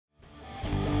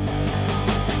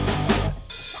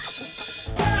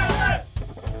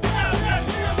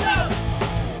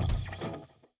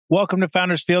Welcome to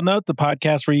Founders Field Note, the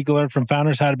podcast where you can learn from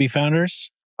founders how to be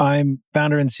founders. I'm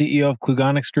founder and CEO of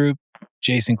Klugonyx Group,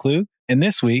 Jason Klug. And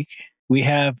this week, we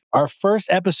have our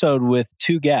first episode with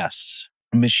two guests,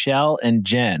 Michelle and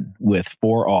Jen with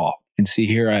Fore All. And see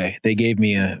here, they gave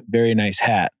me a very nice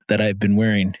hat that I've been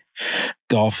wearing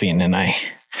golfing, and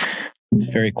it's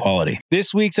very quality.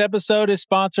 This week's episode is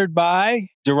sponsored by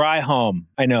Dry Home.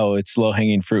 I know it's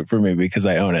low-hanging fruit for me because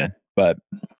I own it, but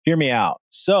hear me out.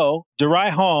 So, Dry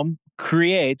Home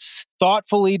creates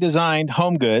thoughtfully designed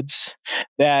home goods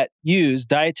that use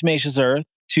diatomaceous earth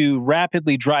to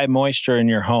rapidly dry moisture in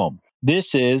your home.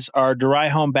 This is our Dry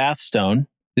Home Bath Stone.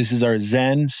 This is our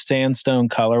Zen Sandstone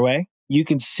colorway. You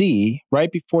can see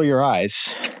right before your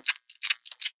eyes,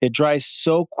 it dries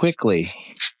so quickly.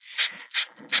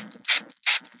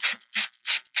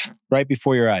 Right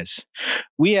before your eyes.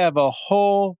 We have a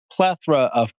whole plethora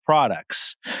of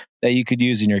products that you could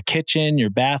use in your kitchen,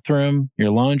 your bathroom, your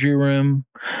laundry room,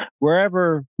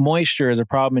 wherever moisture is a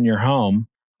problem in your home,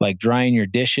 like drying your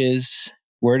dishes.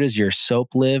 Where does your soap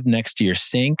live? Next to your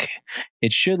sink?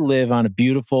 It should live on a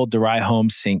beautiful Dry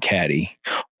Home sink caddy.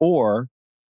 Or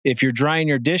if you're drying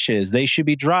your dishes, they should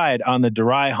be dried on the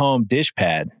Dry Home dish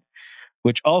pad,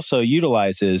 which also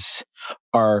utilizes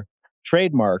our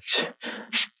trademarked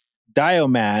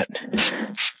Diomat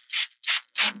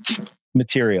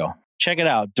material. Check it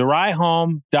out,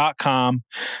 dryhome.com,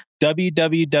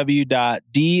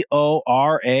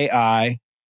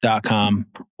 www.dorai.com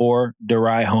or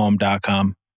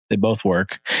dryhome.com. They both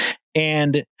work.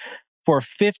 And for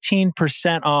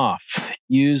 15% off,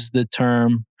 use the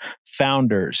term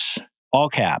founders, all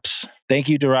caps. Thank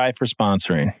you, Dry, for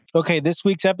sponsoring. Okay, this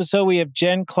week's episode, we have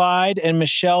Jen Clyde and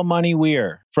Michelle Money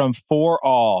Weir from Fore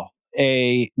All,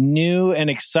 a new and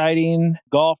exciting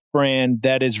golf brand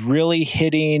that is really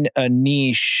hitting a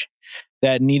niche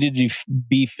that needed to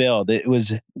be filled. It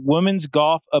was women's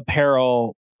golf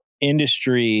apparel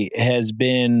industry has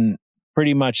been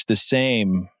pretty much the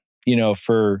same,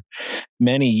 for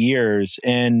many years.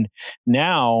 And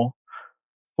now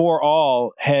Fore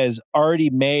All has already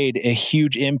made a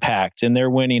huge impact, and they're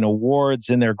winning awards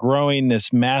and they're growing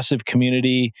this massive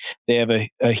community. They have a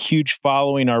huge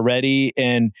following already,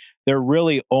 and they're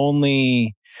really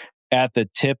only at the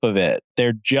tip of it.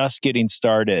 They're just getting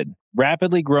started.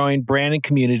 Rapidly growing brand and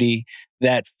community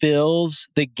that fills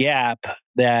the gap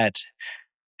that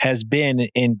has been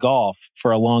in golf for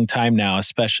a long time now,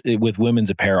 especially with women's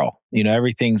apparel.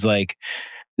 Everything's like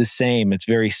the same. It's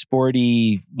very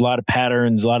sporty, a lot of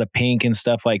patterns, a lot of pink and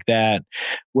stuff like that.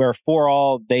 Where Fore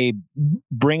All, they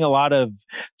bring a lot of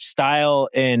style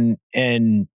and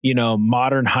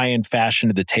modern high-end fashion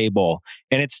to the table,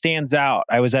 and it stands out.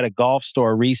 I was at a golf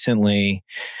store recently.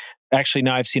 Actually,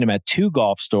 now I've seen them at two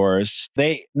golf stores.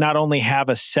 They not only have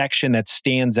a section that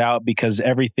stands out because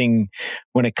everything,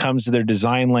 when it comes to their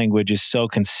design language, is so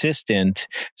consistent.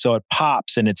 So it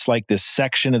pops and it's like this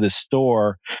section of the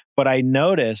store. But I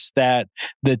noticed that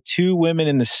the two women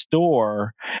in the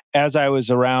store, as I was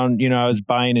around, I was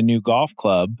buying a new golf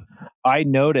club, I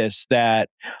noticed that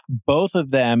both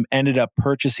of them ended up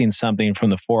purchasing something from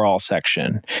the Fore All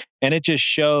section. And it just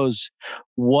shows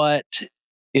what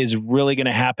is really going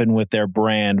to happen with their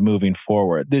brand moving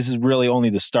forward. This is really only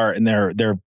the start, and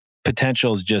their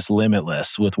potential is just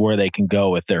limitless with where they can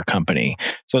go with their company.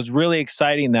 So it's really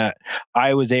exciting that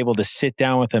I was able to sit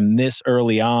down with them this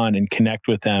early on and connect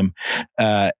with them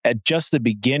at just the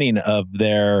beginning of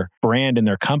their brand and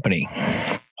their company.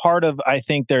 Part of, I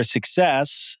think, their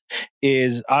success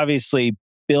is obviously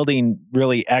building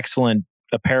really excellent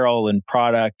apparel and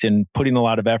product and putting a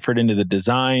lot of effort into the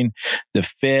design, the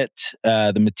fit,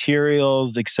 the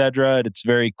materials, etc. It's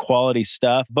very quality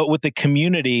stuff. But with the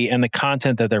community and the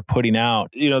content that they're putting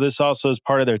out, this also is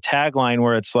part of their tagline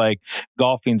where it's like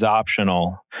golfing's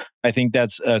optional. I think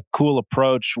that's a cool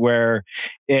approach where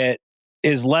it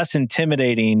is less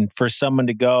intimidating for someone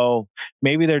to go.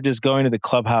 Maybe they're just going to the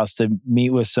clubhouse to meet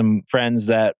with some friends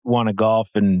that want to golf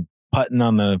and putting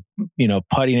on the,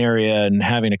 putting area and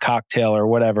having a cocktail or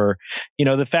whatever.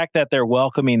 The fact that they're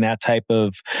welcoming that type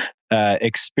of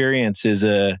experience is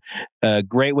a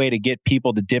great way to get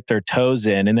people to dip their toes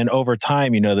in. And then over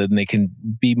time, then they can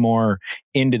be more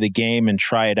into the game and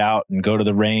try it out and go to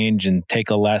the range and take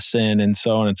a lesson and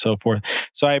so on and so forth.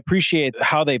 So I appreciate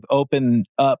how they've opened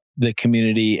up the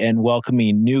community and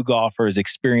welcoming new golfers,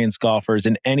 experienced golfers,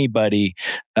 and anybody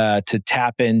to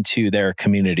tap into their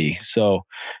community. So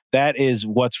that is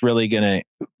what's really going to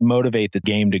motivate the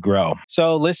game to grow.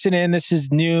 So listen in. This is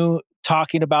new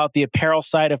talking about the apparel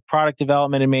side of product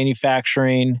development and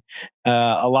manufacturing,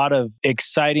 a lot of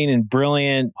exciting and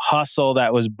brilliant hustle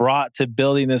that was brought to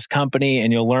building this company,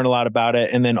 and you'll learn a lot about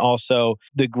it. And then also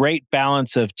the great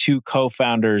balance of two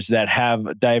co-founders that have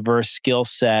a diverse skill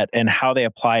set and how they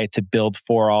apply it to build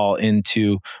Fore All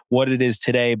into what it is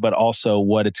today, but also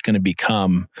what it's going to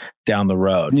become down the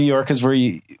road. New York is where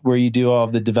you do all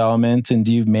of the development, and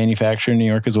do you manufacture in New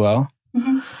York as well?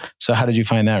 Mm-hmm. So how did you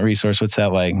find that resource? What's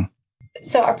that like?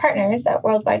 So our partners at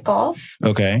Worldwide Golf,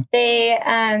 okay, they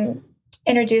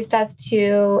introduced us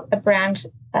to a brand,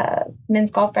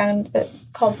 men's golf brand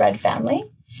called Red Family.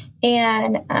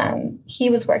 And he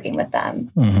was working with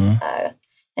them. Mm-hmm.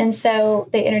 And so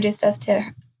they introduced us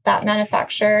to that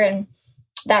manufacturer and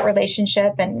that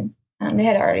relationship. And they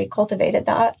had already cultivated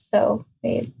that. So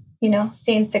they,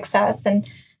 seen success and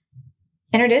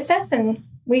introduced us. And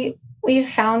we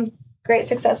found great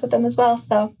success with them as well.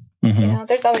 So,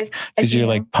 there's always... Because you're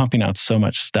like pumping out so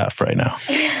much stuff right now.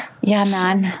 Yeah,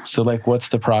 man. So like, what's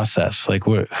the process? Like,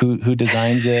 who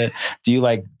designs it? Do you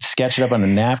like sketch it up on a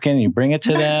napkin and you bring it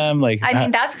to them? Like, I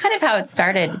mean, that's kind of how it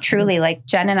started, truly. Like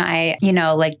Jen and I,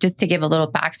 like just to give a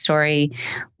little backstory,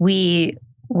 we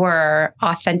were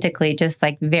authentically just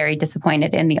like very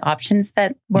disappointed in the options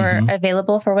that were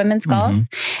available for women's golf.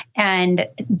 And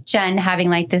Jen having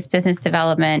like this business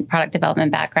development, product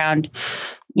development background,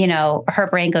 her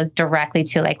brain goes directly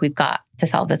to like, we've got to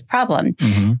solve this problem.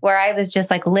 Where I was just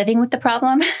like living with the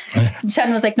problem.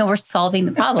 Jen was like, no, we're solving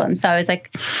the problem. So I was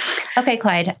like, okay,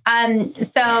 Clyde.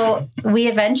 So we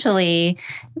eventually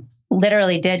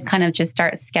literally did kind of just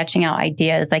start sketching out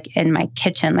ideas like in my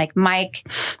kitchen. Like Mike,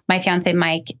 my fiancé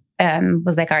Mike,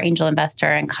 was like our angel investor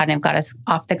and kind of got us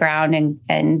off the ground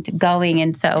and going.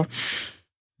 And so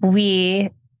we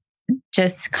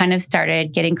just kind of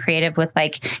started getting creative with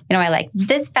like, I like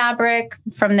this fabric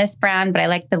from this brand, but I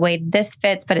like the way this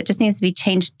fits, but it just needs to be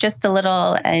changed just a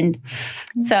little. And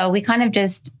so we kind of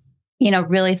just,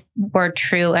 really were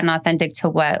true and authentic to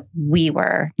what we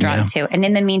were drawn to. And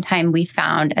in the meantime, we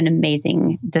found an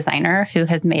amazing designer who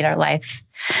has made our life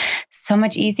so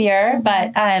much easier.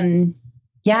 But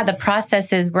the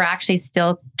processes we're actually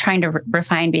still trying to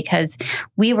refine because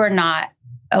we were not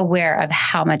aware of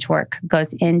how much work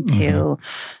goes into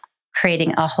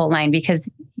creating a whole line, because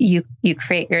you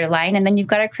create your line and then you've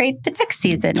got to create the next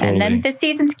season. Totally. And then the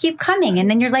seasons keep coming. And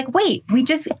then you're like, wait,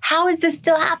 how is this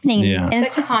still happening? Yeah. And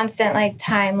it's a constant like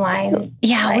timeline.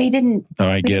 Yeah, like, we didn't. Oh,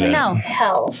 I get it. Know.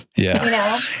 Hell.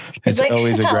 Yeah. It's like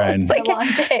always a grind. It's like a long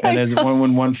day. And there's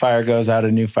when one fire goes out,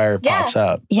 a new fire pops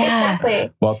up. Yeah.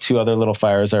 Exactly. While two other little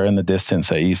fires are in the distance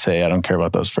that you say, I don't care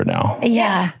about those for now.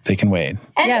 Yeah. They can wait.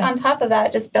 And on top of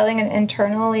that, just building an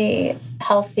internally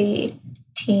healthy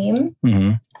team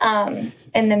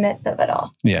in the midst of it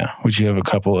all. Yeah. Would you have a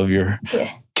couple of your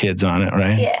kids on it,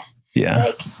 right? Yeah.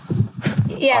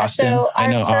 Yeah. Austin. So I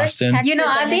know Austin. You know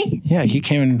Ozzy? Yeah, he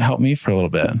came and helped me for a little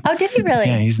bit. Oh, did he really?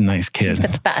 Yeah, he's a nice kid.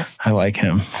 He's the best. I like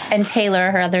him. And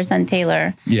Taylor, her other son,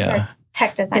 Taylor. Yeah.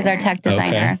 Tech designer. Is our tech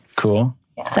designer. Okay, cool.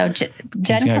 Yeah. So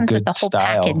Jen comes with the whole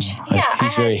package.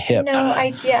 He's very hip. No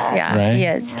idea. Yeah, right? He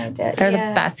is. No idea. They're the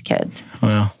best kids.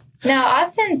 Wow. No,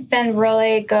 Austin's been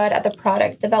really good at the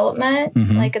product development.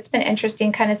 Like it's been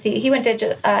interesting kind of see. He went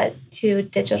to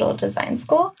digital design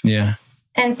school. Yeah.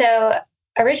 And so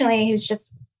originally he was just,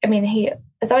 he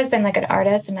has always been like an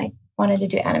artist and like wanted to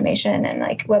do animation and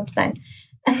like web design.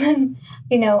 And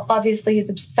then, obviously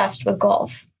he's obsessed with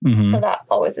golf. So that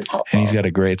always is helpful. And he's got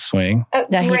a great swing.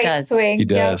 Yeah, great he does. swing. He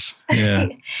does. Yeah.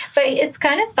 But it's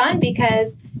kind of fun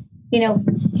because,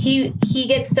 he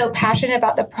gets so passionate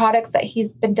about the products that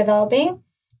he's been developing.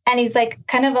 And he's like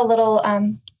kind of a little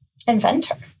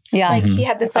inventor. Yeah. Like he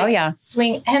had this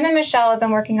swing. Him and Michelle have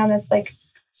been working on this like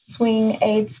swing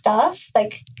aid stuff.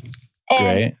 Like,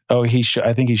 and great. Oh,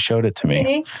 I think he showed it to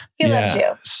me. He loves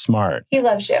you. Smart. He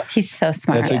loves you. He's so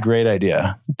smart. That's a great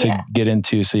idea to get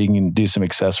into so you can do some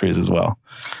accessories as well.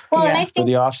 Well, and I think for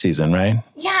the off season, right?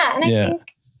 Yeah. And I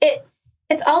think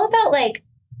it's all about like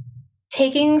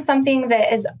taking something that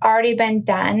has already been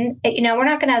done. We're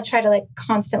not going to try to like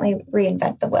constantly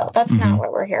reinvent the wheel. That's not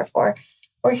what we're here for.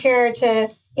 We're here to,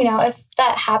 if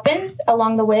that happens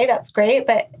along the way, that's great.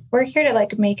 But we're here to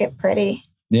like make it pretty.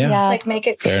 Yeah. Like make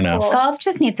it fair enough. Cool. Golf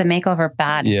just needs a makeover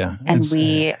bad. Yeah. And it's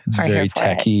are very here for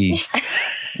techy.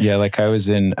 Yeah. Like I was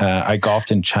I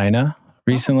golfed in China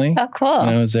recently. Oh, cool. When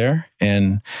I was there.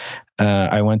 And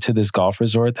I went to this golf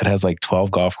resort that has like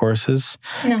 12 golf courses,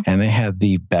 and they had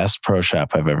the best pro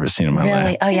shop I've ever seen in my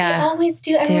life. Oh, yeah. They always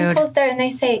do. Everyone goes there and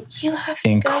they say, you have to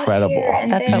Incredible. go here.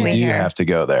 That's what we do hear. have to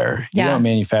go there. You don't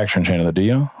manufacturing trainer though, do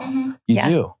you? Mm-hmm. You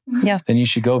do? Yeah. Then you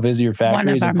should go visit your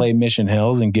factories and play Mission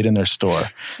Hills and get in their store.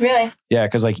 Really? Yeah,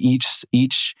 because like each,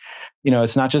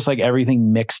 it's not just like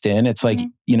everything mixed in. It's like,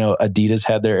 Adidas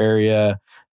had their area.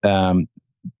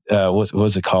 What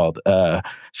was it called?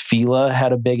 Fila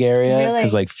had a big area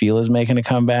because like Fila's making a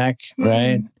comeback,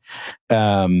 right?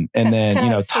 And then,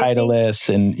 Titleist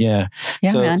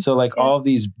and so like all of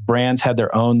these brands had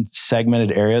their own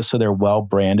segmented areas. So they're well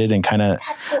branded and kind of,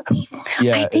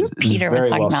 I think Peter was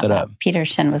talking about that. Peter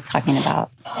Shin was talking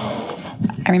about,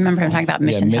 I remember him talking about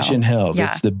Mission Hills.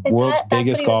 Yeah. It's the world's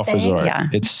biggest golf resort. Yeah.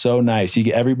 It's so nice.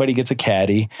 Everybody gets a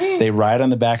caddy. They ride on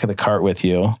the back of the cart with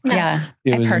you. Yeah.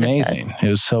 It was amazing. It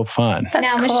was so fun.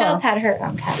 Now, cool. Michelle's had her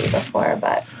own caddy before,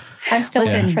 but I'm still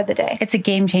waiting for the day. It's a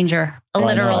game changer. A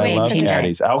literal game changer.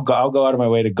 Caddies. I'll go out of my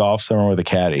way to golf somewhere with a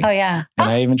caddy. Oh, yeah. And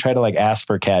I even try to like ask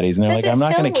for caddies. And they're like, I'm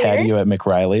not going to caddy you at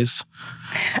McRiley's.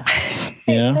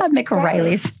 Not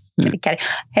McRiley's. Get a caddy.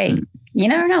 Hey, you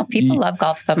never know. People love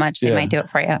golf so much, they might do it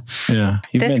for you. Yeah.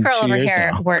 This girl over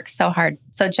here works so hard.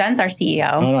 So Jen's our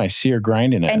CEO. Oh, no, I see her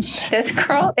grinding it. And this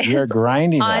girl is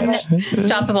grinding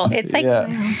unstoppable. It's like,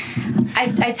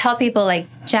 I tell people like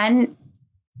Jen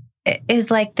is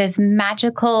like this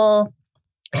magical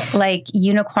like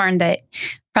unicorn that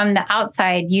from the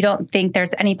outside, you don't think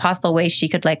there's any possible way she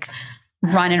could like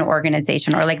run an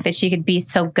organization or like that she could be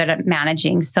so good at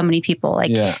managing so many people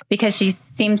because she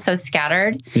seems so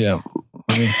scattered. Yeah.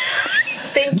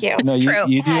 Thank you. No,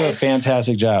 you do a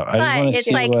fantastic job. I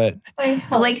just want to see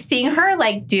like seeing her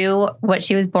like do what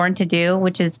she was born to do,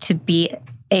 which is to be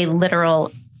a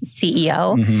literal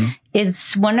CEO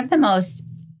is one of the most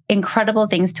incredible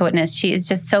things to witness. She is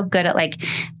just so good at like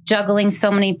juggling so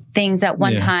many things at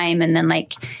one time and then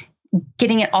like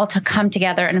getting it all to come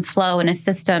together and flow in a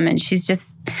system. And she's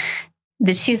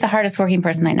the hardest working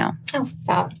person I know. Oh,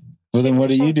 stop. Well, then what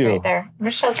do you do? Right there.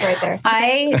 Michelle's right there.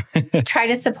 I try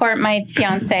to support my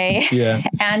fiancé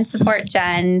and support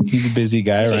Jen. He's a busy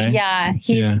guy, right? Yeah,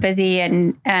 he's busy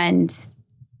and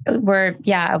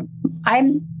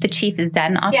I'm the chief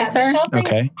Zen officer. Yeah, Michelle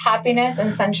brings happiness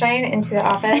and sunshine into the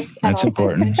office. That's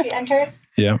important. When she enters.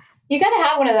 Yeah. You got to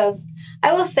have one of those.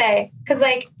 I will say, because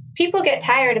like people get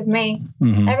tired of me.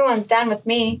 Everyone's done with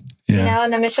me.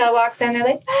 And then Michelle walks in, they're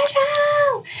like,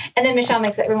 Michelle! And then Michelle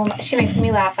makes she makes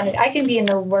me laugh. And I can be in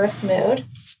the worst mood.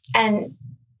 And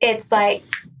it's like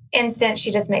instant,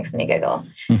 she just makes me giggle.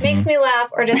 Makes me laugh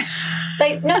or just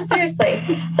like, no, seriously.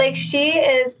 Like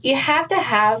you have to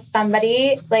have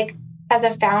somebody like as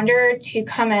a founder to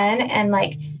come in and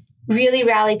like really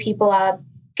rally people up,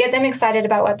 get them excited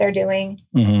about what they're doing.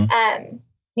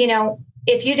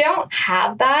 If you don't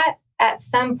have that, at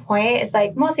some point, it's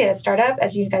like mostly at a startup,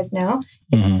 as you guys know,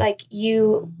 it's like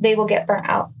they will get burnt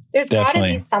out. There's got to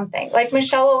be something. Like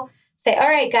Michelle will say, all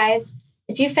right, guys,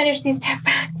 if you finish these tech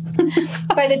packs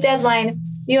by the deadline,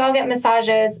 you all get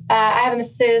massages. I have a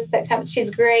masseuse that comes. She's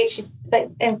great. She's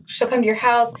like, and she'll come to your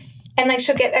house and like,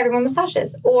 she'll get everyone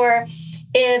massages. Or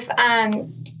if,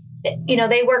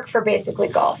 they work for basically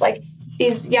golf, like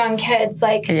these young kids,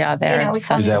 like, they're is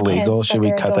that legal? Should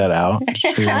we cut that out?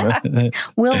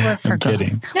 We'll work for golf.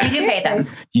 No, we do pay them.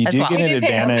 You do get an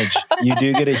advantage. You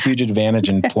do get a huge advantage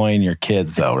in employing your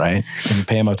kids, though, right? You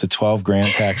pay them up to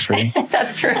 $12,000 tax free.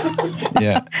 That's true.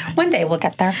 Yeah. One day we'll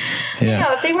get there. Yeah.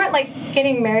 No, if they weren't like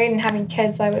getting married and having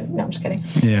kids, I would. No, I'm just kidding.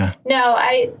 Yeah. No,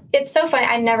 it's so funny.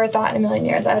 I never thought in a million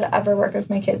years I would ever work with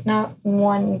my kids. Not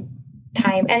one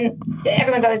time. And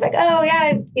everyone's always like, oh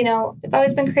yeah, they've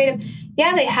always been creative.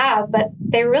 Yeah, they have, but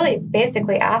they're really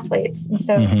basically athletes. And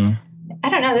so I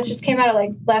don't know, this just came out of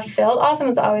like left field. Austin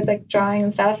was always like drawing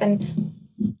and stuff. And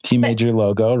he made your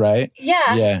logo, right?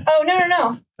 Yeah. Yeah. Oh,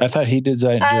 no. I thought he did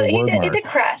your he word mark. did the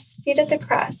crest. He did the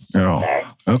crest there.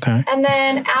 Okay. And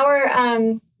then our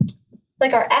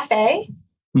FA.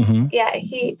 Yeah,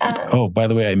 he... oh, by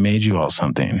the way, I made you all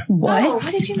something. What? Oh,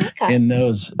 what did you make us? In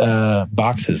those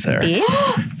boxes there.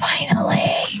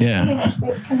 Finally. Yeah.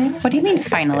 What do you mean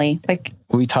finally? Like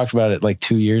we talked about it like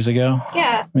 2 years ago.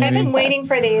 Yeah, maybe. I've been waiting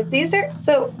for these. These are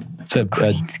so... It's a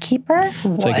greenskeeper?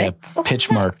 It's like a pitch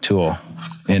mark tool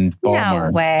in ball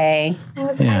mark. No way. I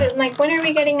was like, when are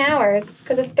we getting ours?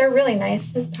 Because they're really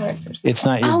nice. His products are so It's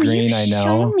not your green, I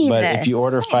know. But if you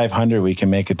order 500, we can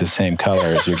make it the same color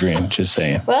as your green. Just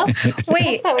saying. Well,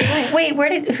 wait,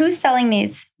 who's selling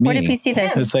these? Me. Where did we see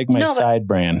this? It's like my side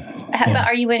brand. But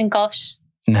are you in golf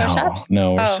shops?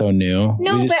 No, we're so new.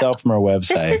 No, we just sell from our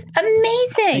website. This is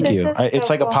amazing. Thank you. It's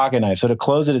like a pocket knife. So to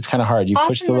close it, it's kind of hard. You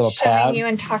push the little tab. You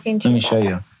and talking to Let me show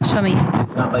you. Show me.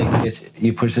 It's not like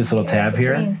you push this little tab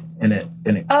here, and it.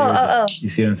 Oh. You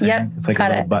see what I'm saying? Yep. It's like a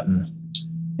little button.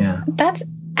 Yeah. That's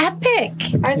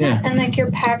epic. And like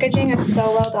your packaging is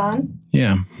so well done.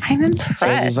 Yeah. I'm impressed. So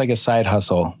it's like a side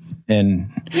hustle.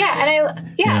 And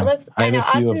it looks. I have a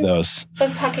few Austin of those.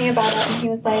 Was talking about it, and he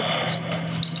was like,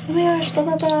 "Oh my gosh, blah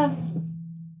blah blah."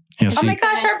 Yeah, oh my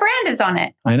gosh, our brand is on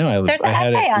it. I know. There's I had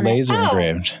an essay it on laser it. Oh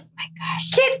engraved. My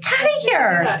gosh, Get out of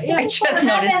here! I just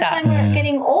noticed that. When we're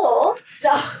getting old,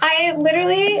 I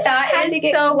literally had to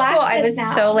get so cool. I was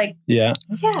now. so like, yeah,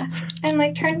 and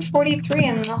like turned 43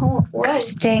 in the whole world.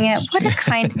 gosh dang it! What a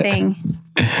kind thing.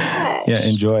 Yeah,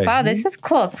 enjoy. Wow, this is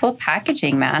cool. Cool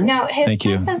packaging, man. No, his Thank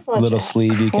you. stuff is legit. Little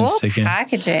sleeve you can Cool stick in.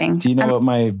 packaging. Do you know what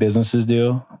my businesses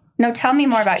do? No, tell me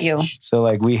more about you. So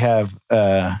like we have,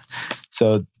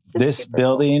 this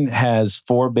building has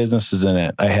 4 businesses in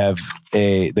it. I have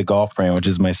the golf brand, which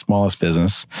is my smallest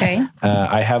business. Okay.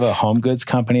 I have a home goods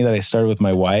company that I started with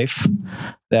my wife.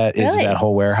 That is that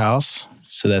whole warehouse.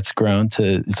 So that's grown to,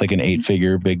 it's like an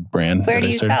 8-figure big brand. Where do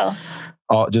you sell?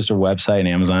 Just a website and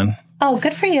Amazon. Oh,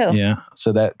 good for you. Yeah.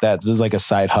 So that was like a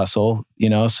side hustle,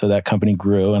 so that company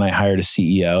grew and I hired a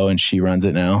CEO and she runs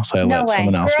it now. So I let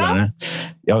someone else run it.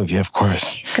 Oh, yeah, of course.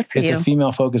 Good for it's you. a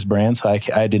female focused brand. So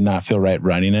I did not feel right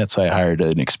running it. So I hired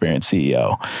an experienced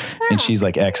CEO and she's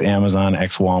like ex-Amazon,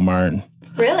 ex-Walmart.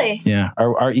 Really? Yeah.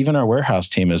 Even our warehouse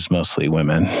team is mostly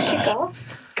women. Does she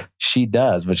golf? She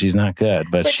does, but she's not good.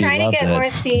 But she loves it. We're trying to get more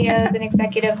CEOs and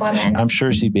executive women. I'm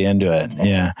sure she'd be into it.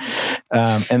 Yeah.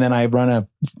 And then I run a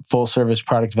full service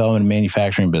product development and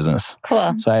manufacturing business.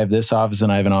 Cool. So I have this office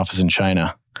and I have an office in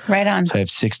China. Right on. So I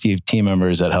have 60 team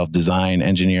members that help design,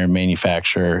 engineer,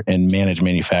 manufacture, and manage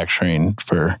manufacturing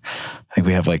for, I think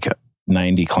we have like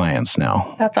 90 clients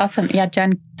now. That's awesome. Yeah,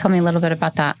 Jen, tell me a little bit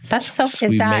about that. That's so,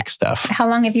 we make stuff. How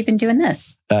long have you been doing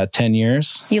this? 10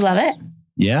 years. You love it?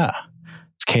 Yeah.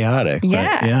 It's chaotic.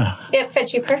 Yeah. Yeah. It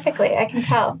fits you perfectly. I can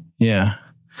tell. Yeah.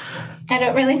 I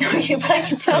don't really know you, but I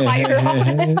can tell by your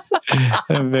office.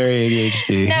 I'm very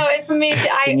ADHD. No, it's me.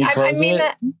 I mean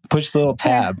that. Push the little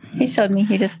tab. He showed me.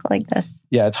 He just go like this.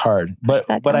 Yeah, it's hard. But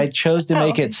I chose to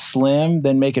make it slim,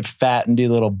 then make it fat and do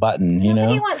the little button,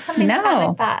 Nobody wants something fat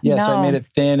like that. Yeah, so I made it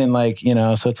thin and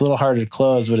so it's a little harder to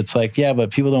close, but it's like, yeah,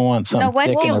 but people don't want something thick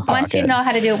in their pocket. Once you know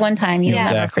how to do it one time, you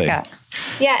never forget.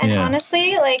 Yeah, and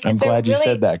honestly, like I'm glad you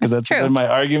said that because that's been my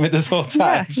argument this whole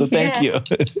time. So thank you.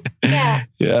 Yeah.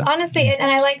 Yeah. Honestly,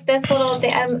 and I like this little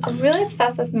thing. I'm really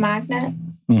obsessed with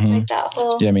magnets. Like that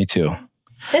whole. Yeah, me too.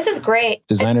 This is great.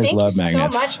 Designers love magnets.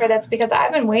 Thank you so much for this because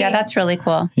I've been waiting. Yeah, that's really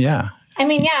cool. Yeah. I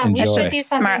mean, we should do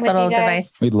something smart with little you guys.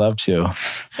 device. We'd love to.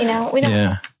 We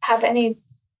don't have any,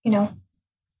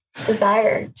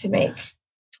 desire to make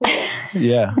tools.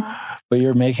 Yeah. But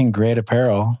you're making great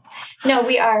apparel. No,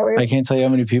 we are. I can't tell you how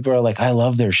many people are like, I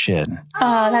love their shit.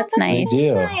 Oh, that's nice. They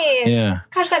do. Nice. Yeah.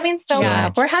 Gosh, that means so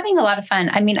much. We're having a lot of fun.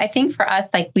 I mean, I think for us,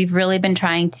 like we've really been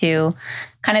trying to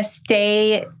kind of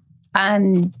stay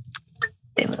on,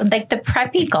 like the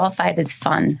preppy golf vibe is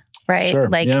fun, right? Sure.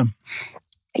 Like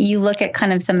you look at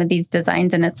kind of some of these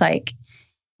designs and it's like,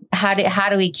 how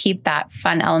do we keep that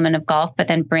fun element of golf, but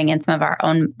then bring in some of our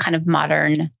own kind of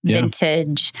modern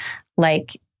vintage,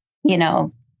 like,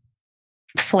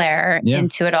 flair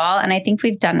into it all. And I think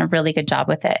we've done a really good job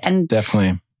with it. And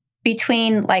definitely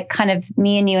between like kind of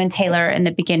me and you and Taylor in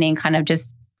the beginning, kind of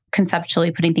just conceptually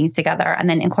putting things together and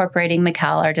then incorporating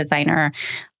Mikel, our designer,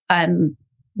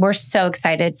 we're so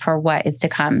excited for what is to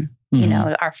come.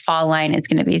 Our fall line is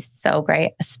going to be so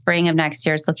great. Spring of next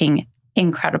year is looking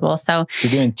incredible. So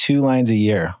you're doing 2 lines a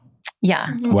year. Yeah.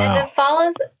 Wow. And the fall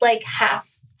is like half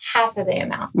of the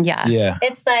amount. Yeah. Yeah.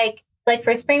 It's like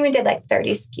for spring, we did like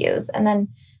 30 SKUs. And then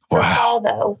for fall,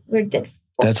 though, we did 14.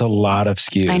 That's a lot of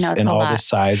SKUs. I know, it's and a all lot. the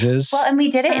sizes. Well, and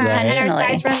we did it intentionally. And our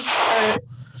size runs are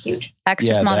huge.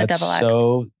 Extra small to double X.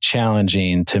 So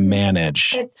challenging to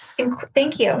manage. It's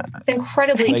thank you. It's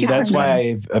incredibly challenging. That's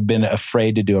why I've been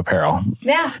afraid to do apparel.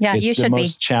 Yeah. Yeah, it's you should be.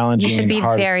 Challenging. You should be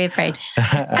very afraid.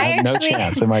 I have no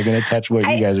chance. Am I going to touch what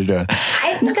you guys are doing?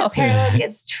 I think apparel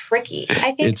gets tricky.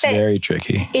 I think it's very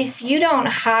tricky. If you don't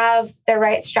have the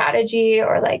right strategy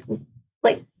or like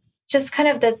just kind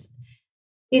of this,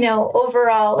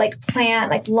 overall like plan,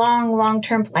 like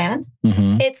long-term plan,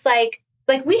 it's like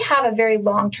we have a very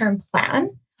long-term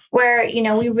plan where,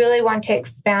 we really want to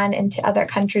expand into other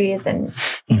countries and,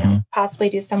 possibly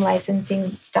do some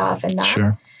licensing stuff and that.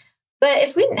 Sure. But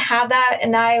if we didn't have that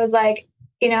and I was like,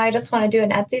 I just want to do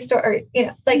an Etsy store or,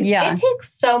 it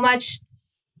takes so much.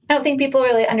 don't think people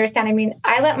really understand. I mean,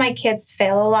 I let my kids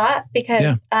fail a lot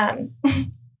because I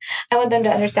want them to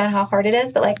understand how hard it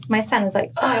is. But like my son was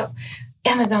like, oh,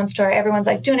 Amazon store. Everyone's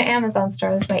like doing an Amazon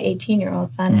store. This is my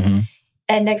 18-year-old son. Mm-hmm.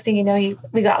 And next thing you know,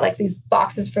 we got like these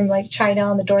boxes from like China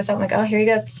on the doorstep. I'm like, oh, here he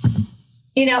goes.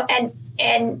 You know,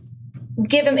 and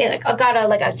give him like I got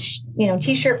a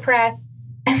t-shirt press,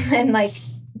 and then like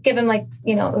give him like,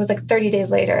 you know, it was like 30 days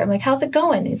later. I'm like, how's it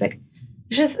going? And he's like,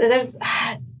 this is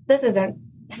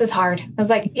hard. I was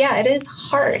like, yeah, it is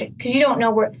hard because you don't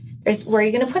know where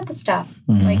you're going to put the stuff.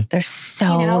 Mm-hmm. Like there's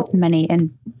so many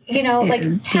and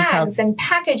like tags and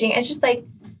packaging. It's just like,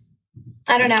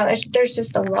 I don't know. There's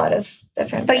just a lot of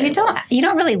different. But variables. you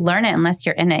don't really learn it unless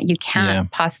you're in it. You can't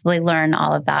possibly learn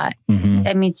all of that. Mm-hmm.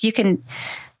 I mean,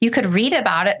 you could read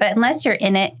about it, but unless you're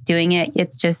in it, doing it,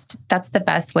 that's the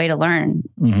best way to learn,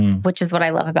 which is what I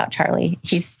love about Charlie.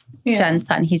 He's Jen's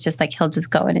son. He's just like, he'll just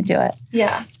go in and do it.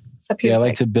 Yeah. So I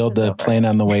like to build the plane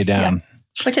on the way down.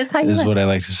 Which is how you is what I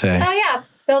like to say. Oh, yeah.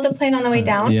 Build a plane on the way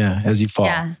down. Yeah, as you fall.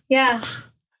 Yeah.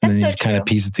 And then you kind of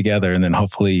piece it together, and then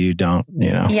hopefully you don't,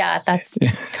 you know. Yeah, that's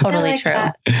totally true.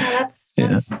 That. Yeah, that's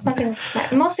something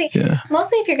smart. Mostly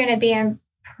if you're going to be in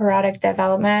product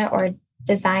development or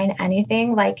design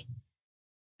anything, like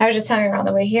I was just telling you on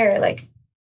the way here, like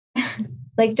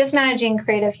just managing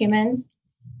creative humans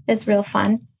is real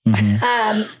fun.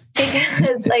 Mm-hmm.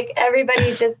 Because like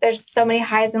everybody's there's so many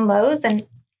highs and lows, and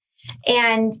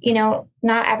you know,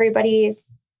 not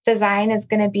everybody's design is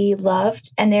going to be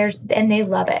loved, and they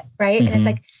love it, right? Mm-hmm. And it's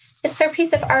like it's their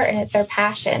piece of art and it's their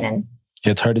passion, and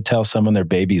it's hard to tell someone their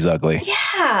baby's ugly.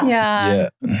 Yeah,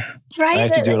 right. I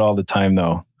have to do it all the time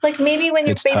though. Like maybe when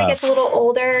your baby gets a little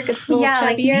older, gets a little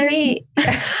chubbier.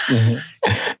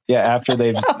 Yeah, after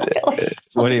they've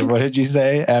what did you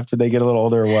say? After they get a little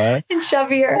older, what? And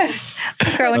chubbier.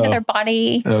 Grow into their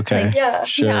body. Okay. Like,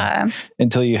 sure. Yeah.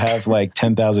 Until you have like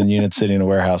 10,000 units sitting in a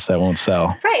warehouse that won't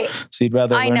sell. Right. So you'd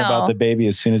rather learn about the baby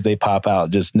as soon as they pop out.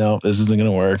 Just no, this isn't going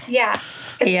to work. Yeah.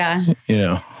 Yeah. You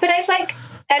know. But I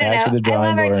don't know. I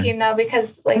love our team though,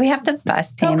 because like we have the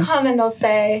best team. They'll come and they'll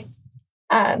say,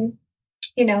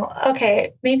 you know,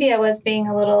 okay, maybe I was being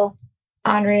a little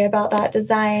ornery about that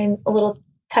design, a little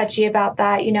touchy about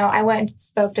that. You know, I went and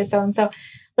spoke to so-and-so.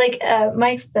 Like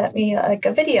Mike sent me like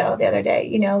a video the other day,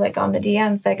 you know, like on the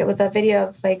DMs, like it was a video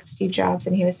of like Steve Jobs,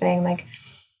 and he was saying like,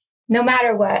 no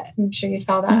matter what, I'm sure you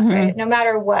saw that, right? No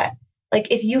matter what, like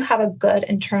if you have a good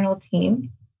internal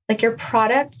team, like your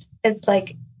product is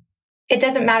like, it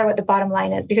doesn't matter what the bottom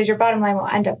line is, because your bottom line will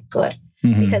end up good.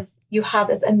 Because you have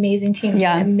this amazing team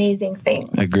doing amazing things.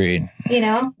 Agreed. You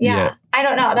know? Yeah. I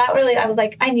don't know. That really, I was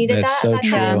like, I needed That's that at that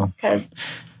so time. Because,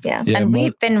 and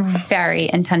we've been very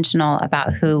intentional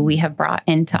about who we have brought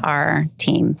into our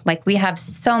team. Like we have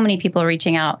so many people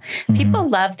reaching out. People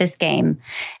love this game,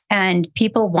 and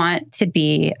people want to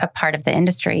be a part of the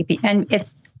industry. And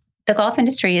the golf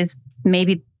industry is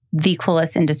maybe the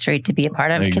coolest industry to be a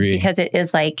part of, because it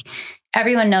is like,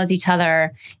 everyone knows each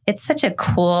other. It's such a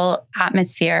cool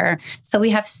atmosphere. So we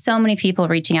have so many people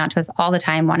reaching out to us all the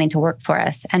time wanting to work for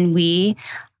us. And we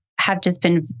have just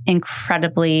been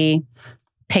incredibly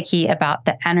picky about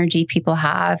the energy people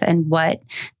have and what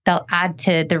they'll add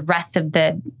to the rest of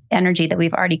the energy that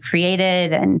we've already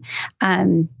created.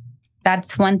 And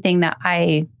that's one thing that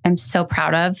I am so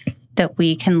proud of, that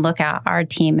we can look at our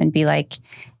team and be like,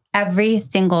 every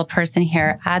single person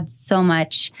here adds so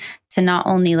much to not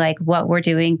only like what we're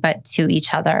doing, but to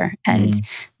each other. And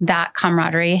that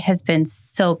camaraderie has been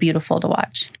so beautiful to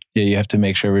watch. Yeah, you have to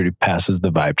make sure everybody passes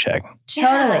the vibe check.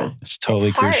 Totally. It's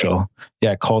totally crucial.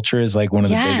 Yeah, culture is like one of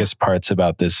the biggest parts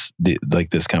about this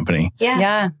company.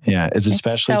 Yeah. It's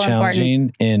especially so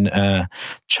challenging in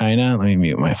China. Let me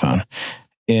mute my phone.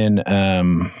 In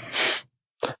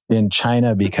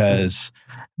China, because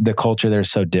the culture there is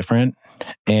so different.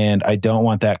 And I don't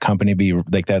want that company to be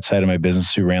like that side of my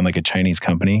business who ran like a Chinese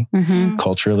company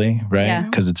culturally, right?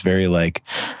 Because it's very like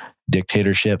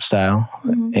dictatorship style.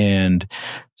 And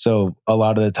so a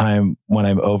lot of the time when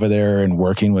I'm over there and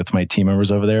working with my team members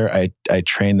over there, I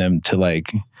train them to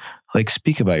like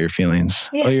speak about your feelings.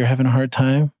 Oh, you're having a hard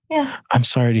time? Yeah. I'm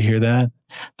sorry to hear that.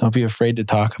 Don't be afraid to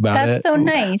talk about it. That's so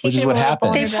nice. Which is what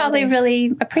happens. They probably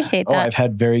really appreciate that. Oh, I've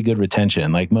had very good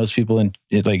retention. Like most people in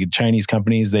like Chinese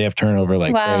companies, they have turnover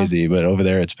like crazy. But over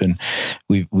there, it's been,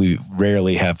 we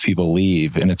rarely have people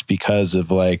leave. And it's because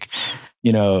of like,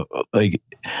 you know, like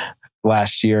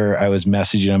last year I was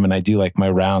messaging them, and I do like my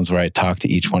rounds where I talk to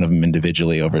each one of them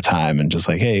individually over time and just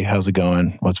like, hey, how's it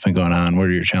going? What's been going on? What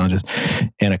are your challenges?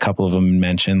 And a couple of them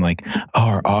mentioned like, oh,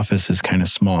 our office is kind of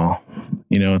small.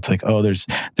 It's like, oh, there's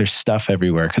stuff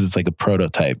everywhere because it's like a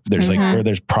prototype. There's like, or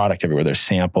there's product everywhere. There's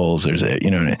samples. There's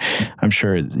I'm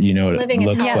sure what living it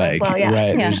looks like, well, yeah.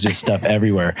 right? Yeah. There's just stuff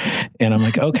everywhere. And I'm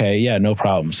like, okay, yeah, no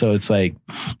problem. So it's like,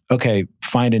 okay,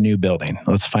 find a new building.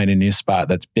 Let's find a new spot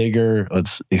that's bigger.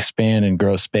 Let's expand and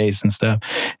grow space and stuff.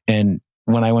 And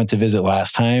when I went to visit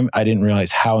last time, I didn't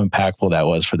realize how impactful that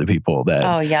was for the people that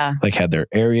like had their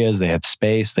areas, they had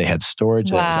space, they had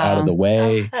storage that was out of the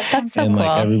way. That's so and cool.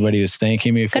 like everybody was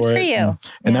thanking me for it. Good for you.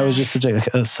 And that was just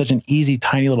such an easy,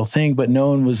 tiny little thing, but no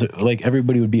one was like,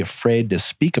 everybody would be afraid to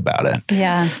speak about it.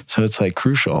 Yeah. So it's like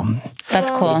crucial. That's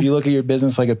cool. If you look at your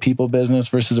business like a people business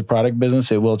versus a product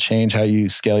business, it will change how you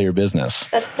scale your business.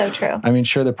 That's so true. I mean,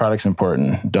 sure, the product's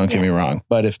important. Don't get me wrong.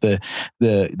 But if the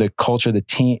culture, the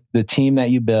team that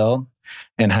you build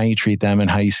and how you treat them and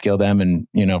how you scale them and,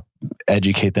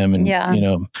 educate them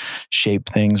and, shape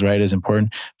things, right, is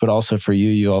important. But also for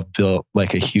you all built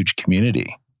like a huge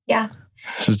community. Yeah.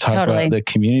 So talk about the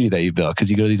community that you built,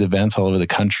 because you go to these events all over the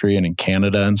country and in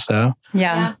Canada and stuff.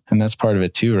 Yeah. And that's part of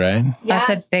it too, right? Yeah. That's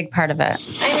a big part of it.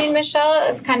 I mean, Michelle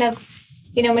is kind of,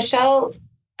 Michelle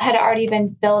had already been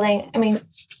building,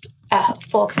 a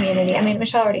full community. I mean,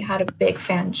 Michelle already had a big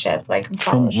fanship, like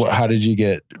followership. How did you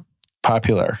get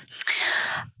popular?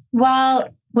 Well,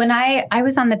 when I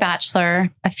was on The Bachelor,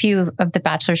 a few of the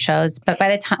Bachelor shows, but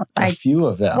by the time a few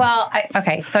of them. Well,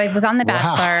 so I was on The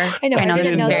Bachelor. I know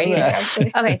this is very serious.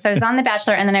 Okay, so I was on The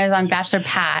Bachelor, and then I was on Bachelor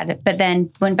Pad. But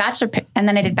then and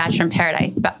then I did Bachelor in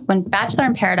Paradise. But when Bachelor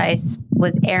in Paradise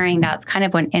was airing, that's kind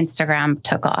of when Instagram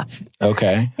took off.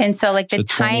 Okay. And so like the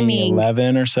timing,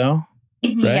 2011 or so.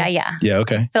 Right? Yeah. Yeah.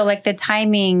 Okay. So like the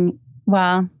timing.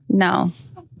 Well, no.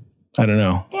 I don't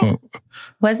know. Yeah.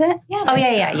 Was it? Yeah. Oh,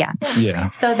 yeah. Yeah.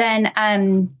 So then,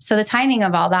 so the timing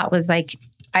of all that was like,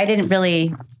 I didn't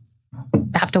really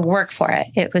have to work for it.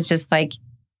 It was just like,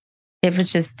 it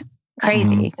was just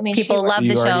crazy. I mean, people love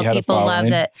the show. People love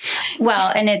it.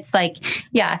 Well, and it's like,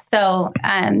 yeah. So,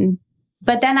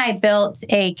 but then I built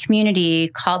a community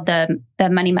called the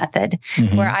Money Method,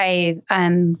 where I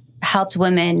helped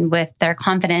women with their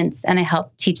confidence, and I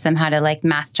helped teach them how to like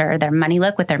master their money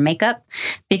look with their makeup,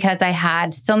 because I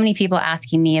had so many people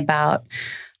asking me about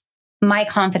my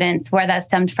confidence, where that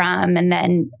stemmed from. And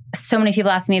then so many people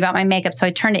asked me about my makeup. So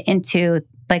I turned it into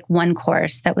like one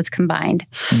course that was combined.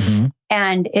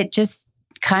 And it just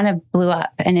kind of blew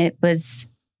up. And it was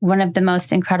one of the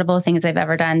most incredible things I've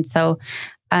ever done. So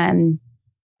I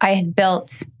had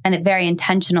built a very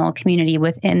intentional community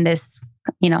within this,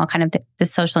 kind of the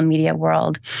social media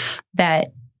world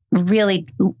that really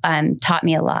taught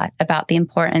me a lot about the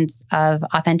importance of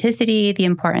authenticity, the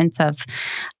importance of,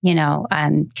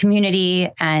 community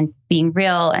and being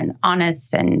real and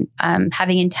honest and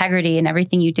having integrity in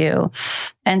everything you do.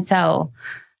 And so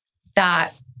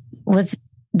that was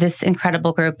this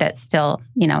incredible group that still,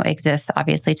 exists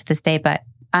obviously to this day, but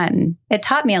it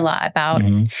taught me a lot about,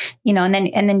 and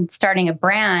then starting a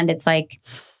brand, it's like,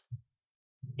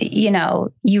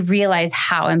 you realize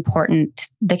how important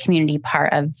the community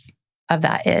part of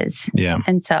that is. Yeah.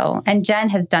 And Jen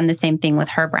has done the same thing with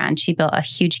her brand. She built a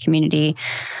huge community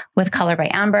with Color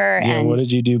by Amber. Yeah. And what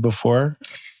did you do before?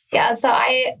 Yeah. So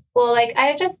I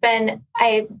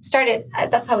started,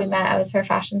 that's how we met. I was her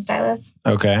fashion stylist.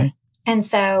 Okay. And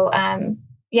so,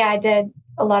 I did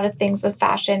a lot of things with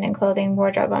fashion and clothing,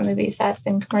 wardrobe on movie sets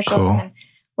and commercials, and then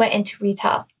went into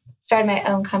retail, started my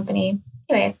own company.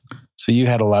 Anyways. So you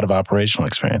had a lot of operational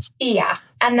experience. Yeah.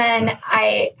 And then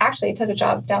I actually took a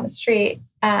job down the street.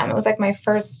 It was like my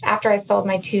first, after I sold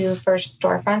my two first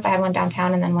storefronts, I had one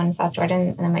downtown and then one in South Jordan.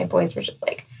 And then my boys were just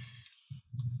like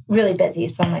really busy.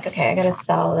 So I'm like, okay, I got to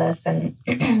sell this. And,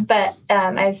 but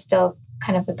I was still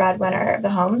kind of the breadwinner of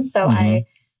the home. So I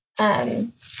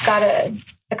got a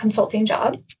consulting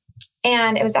job,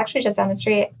 and it was actually just down the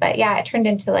street. But yeah, it turned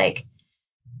into like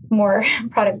more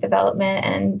product development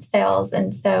and sales.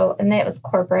 And then it was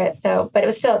corporate. So, but it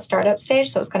was still at startup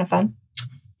stage. So it was kind of fun.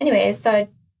 Anyways, so I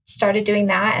started doing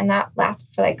that, and that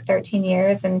lasted for like 13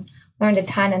 years and learned a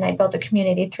ton. And I built a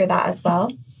community through that as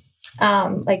well.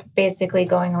 Like basically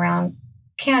going around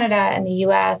Canada and the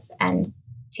US and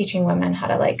teaching women how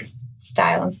to like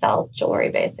style and sell jewelry.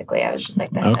 Basically, I was just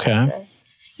like,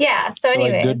 yeah. So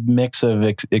anyways, like good mix of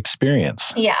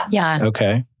experience. Yeah. Yeah.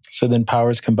 Okay. So then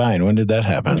powers combined. When did that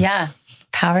happen? Yeah.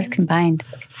 Powers combined.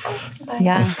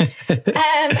 Yeah.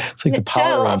 It's like the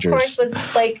Power Rangers. Of course, was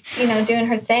like, doing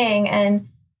her thing. And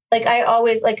like, I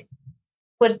always like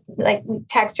would like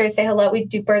text her, say hello. We'd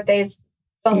do birthdays,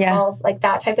 phone calls, like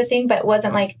that type of thing. But it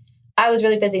wasn't like I was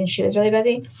really busy and she was really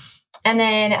busy. And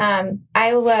then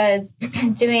I was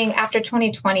doing, after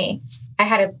 2020, I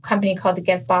had a company called The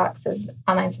Gift Box, as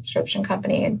online subscription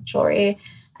company and jewelry.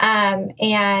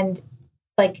 And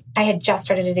like I had just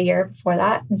started it a year before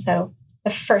that. And so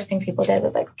the first thing people did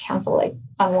was like cancel like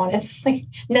unwanted like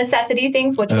necessity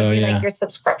things, which would be like your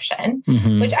subscription,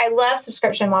 which I love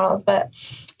subscription models, but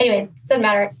anyways, doesn't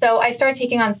matter. So I started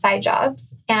taking on side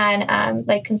jobs and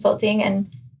like consulting,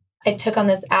 and I took on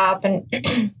this app and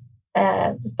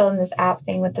was building this app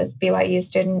thing with this BYU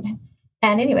student.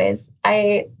 And anyways,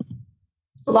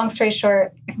 long story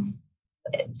short,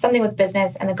 something with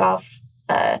business and the golf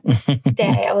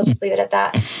day. I will just leave it at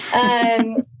that.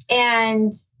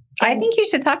 And I think you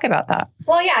should talk about that.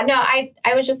 Well, yeah, no, I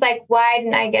was just like, why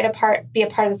didn't I be a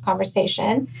part of this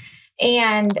conversation?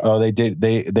 And they did.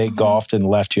 They golfed and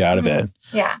left you out of it.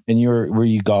 Yeah. And were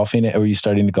you golfing it? Were you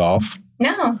starting to golf?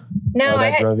 No.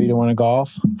 That drove you to want to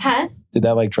golf? Huh? Did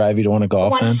that like drive you to want to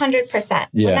golf? 100%.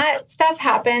 Yeah. When that stuff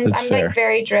happens, That's I'm fair. like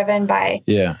very driven by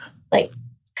like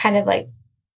kind of like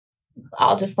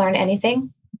I'll just learn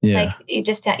anything. Yeah. Like you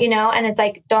just, and it's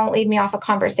like, don't lead me off a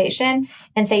conversation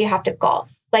and say you have to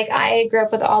golf. Like I grew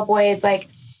up with all boys. Like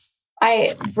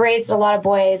I raised a lot of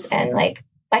boys and like,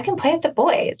 I can play with the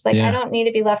boys. Like I don't need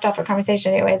to be left off a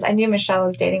conversation anyways. I knew Michelle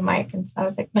was dating Mike. And so I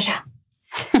was like, Michelle,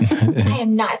 I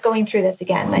am not going through this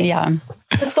again. Like,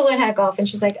 let's go learn how to golf. And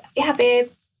she's like, yeah, babe.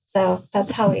 So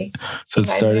that's how we. So it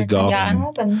started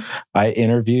golfing. And I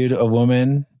interviewed a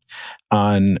woman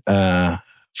on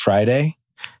Friday,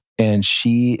 and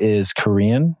she is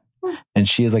Korean, and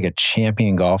she is like a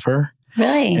champion golfer.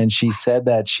 Really? And she said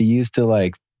that she used to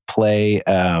like play,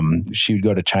 she would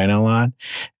go to China a lot,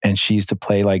 and she used to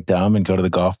play like dumb and go to the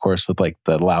golf course with like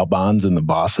the Laobans and the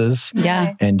bosses.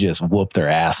 Yeah. And just whoop their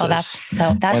asses. Oh,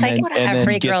 that's like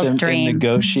every girl's dream. And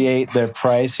negotiate their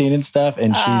pricing and stuff.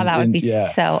 And that would be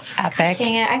so epic.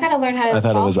 Dang it. I got to learn how to I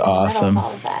thought it was awesome.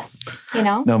 All of this,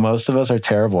 No, most of us are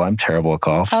terrible. I'm terrible at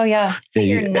golf. Oh, yeah.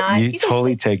 You're not. You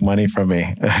totally take money from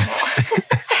me.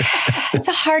 It's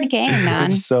a hard game,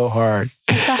 man. It's so hard.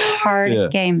 It's a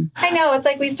hard game. I know. It's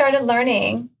like we started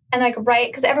learning and like, right.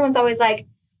 Because everyone's always like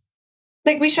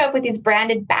we show up with these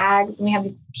branded bags and we have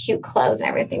these cute clothes and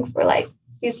everything. So we're like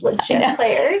these legit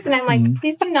players. And I'm like,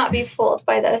 please do not be fooled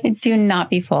by this. Do not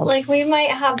be fooled. Like we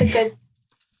might have the good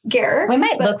gear. We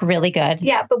might look really good.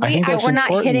 Yeah, but we're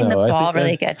not hitting the ball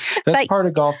really good. That's part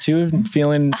of golf too,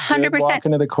 feeling 100% good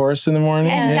walking to the course in the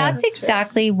morning. And that's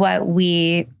exactly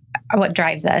what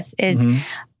drives us is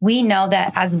we know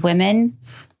that as women,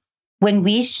 when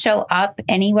we show up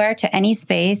anywhere to any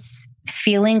space,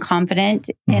 feeling confident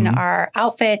in our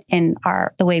outfit, in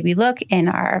the way we look, in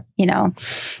our,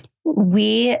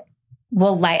 we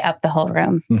will light up the whole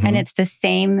room. And it's the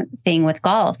same thing with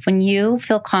golf. When you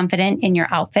feel confident in your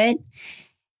outfit,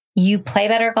 you play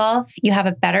better golf, you have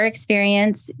a better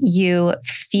experience, you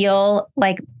feel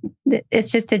like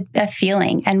it's just a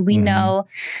feeling. And we know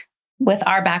with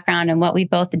our background and what we've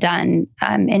both done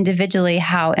individually,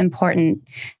 how important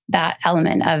that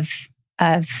element of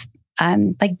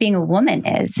like being a woman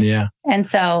is. Yeah. And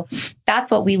so that's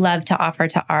what we love to offer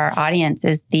to our audience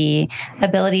is the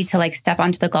ability to like step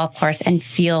onto the golf course and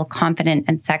feel confident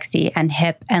and sexy and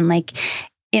hip and like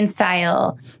in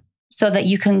style so that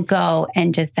you can go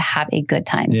and just have a good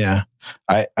time. Yeah.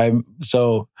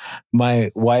 So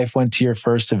my wife went to your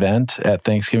first event at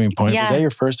Thanksgiving Point. Yeah. Was that your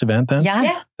first event then?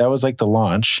 Yeah. That was like the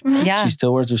launch. Yeah. She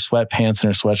still wears her sweatpants and her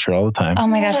sweatshirt all the time. Oh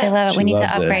my gosh, I love it. We need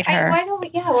to upgrade her. Why don't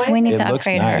we? Yeah. We need to it looks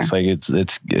upgrade nice. her. Like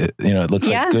it looks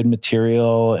like good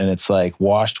material and it's like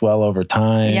washed well over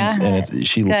time. Yeah. And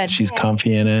she's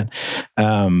comfy in it.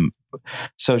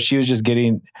 So she was just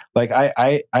getting like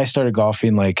I started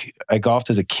golfing, like I golfed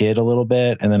as a kid a little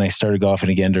bit, and then I started golfing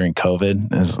again during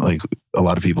COVID, as like a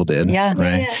lot of people did. Yeah.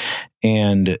 Right. Yeah.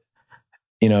 And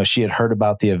she had heard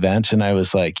about the event and I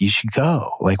was like, you should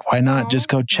go. Like, why not just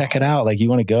go check it out? Like, you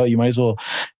want to go, you might as well,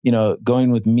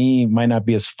 going with me might not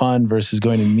be as fun versus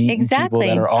going to meet people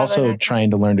that are also trying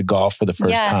to learn to golf for the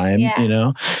first time,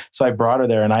 So I brought her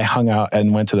there and I hung out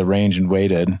and went to the range and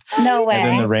waited. No way. And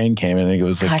then the rain came and it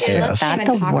was like chaos. That's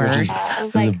the worst.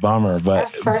 It was a bummer, but our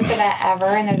first event ever,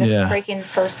 and there's a freaking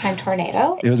first time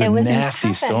tornado. It was a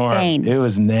nasty storm. It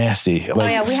was nasty.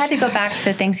 Like, we had to go back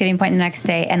to Thanksgiving Point the next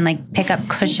day and like pick up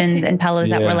cushions and pillows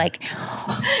that were like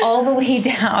all the way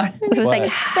down. It was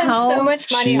like spent so much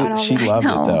money on all she loved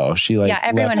it though. She like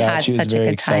everyone left out. had She was such a very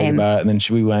good excited time. about it. And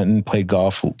then we went and played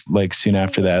golf like soon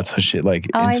after that. So she like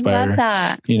inspired I love her.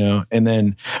 that. And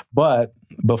then but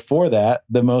before that,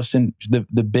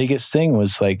 the biggest thing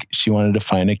was like she wanted to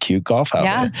find a cute golf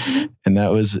outfit, and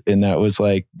that was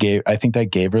like I think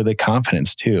that gave her the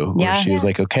confidence too. Where she was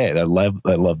like, okay, I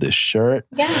love this shirt.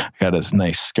 Yeah, I got a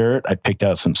nice skirt. I picked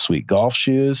out some sweet golf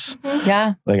shoes.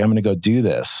 Yeah, like I'm gonna go do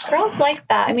this. Girls like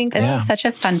that. I mean, it's such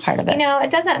a fun part of it. You know,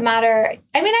 it doesn't matter.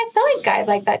 I mean, I feel like guys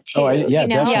like that too.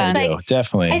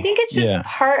 Definitely. I think it's just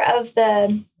part of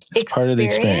the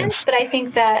experience, but I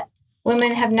think that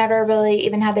women have never really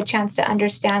even had the chance to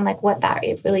understand like what that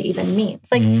really even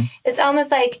means. Like it's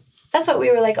almost like that's what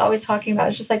we were like always talking about.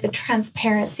 It's just like the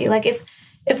transparency. Like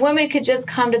if women could just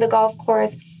come to the golf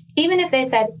course, even if they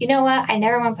said, you know what, I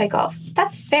never want to play golf.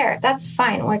 That's fair. That's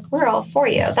fine. Like we're all for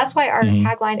you. That's why our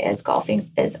tagline is golfing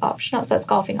is optional. So it's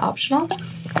golfing optional.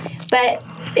 But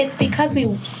it's because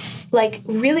we like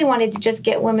really wanted to just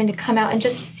get women to come out and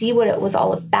just see what it was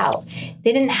all about.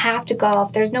 They didn't have to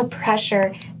golf. There's no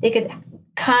pressure. They could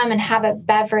come and have a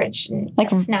beverage and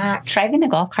like a snack. Driving the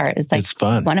golf cart is like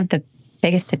one of the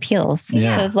biggest appeals.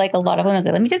 Yeah. So like a lot of women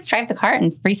say, let me just drive the cart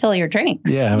and refill your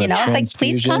drinks. Yeah. You know, it's like,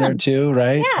 please come. Or two,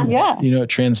 right? Yeah. Yeah. You know what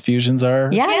transfusions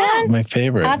are? Yeah. My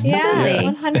favorite. Absolutely.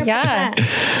 Yeah. 100%.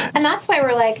 Yeah. And that's why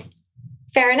we're like,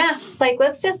 fair enough. Like,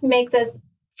 let's just make this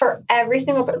for every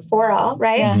single, for all,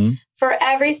 right? Yeah. For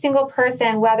every single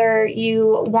person, whether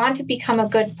you want to become a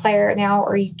good player now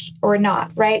or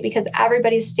not, right? Because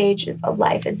everybody's stage of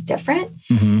life is different,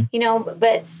 you know,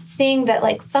 but seeing that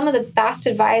like some of the best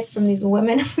advice from these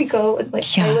women we go like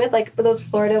play with, like those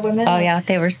Florida women. Oh yeah,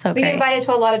 they were so great. We get invited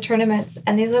to a lot of tournaments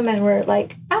and these women were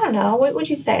like, I don't know, what would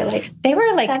you say? Like they were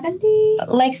like 70?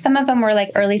 Like some of them were like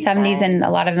 65. Early 70s and a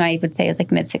lot of them I would say is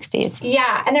like mid 60s.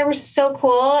 Yeah. And they were so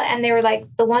cool. And they were like,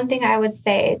 the one thing I would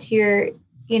say to your,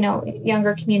 you know,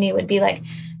 younger community would be like,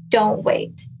 don't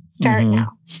wait. Start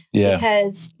now. Yeah.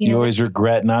 Because you always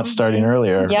regret not starting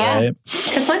earlier. Yeah. Right?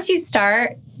 Because once you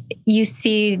start, you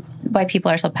see why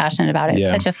people are so passionate about it. It's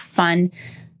such a fun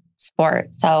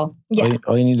sport. So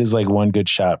all you need is like one good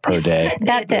shot per day.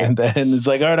 That's it. And then it's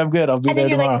like, all right, I'm good. I'll be there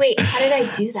tomorrow. And then you're like, wait, how did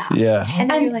I do that? Yeah. And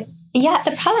then you're like,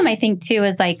 the problem I think too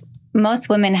is like most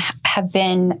women have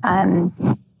been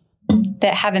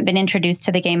that haven't been introduced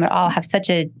to the game at all have such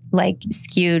a like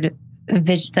skewed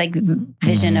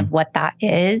vision of what that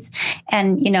is.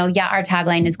 And, you know, our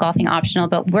tagline is golfing optional,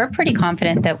 but we're pretty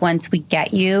confident that once we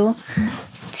get you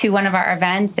to one of our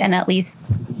events and at least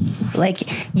like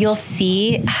you'll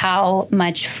see how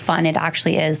much fun it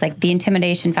actually is. Like the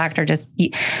intimidation factor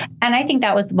and I think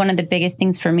that was one of the biggest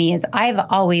things for me is I've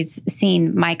always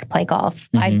seen Mike play golf.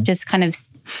 I've just kind of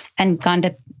and gone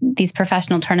to these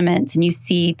professional tournaments and you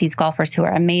see these golfers who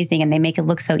are amazing and they make it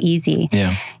look so easy.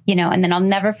 Yeah. You know, and then I'll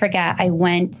never forget I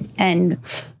went and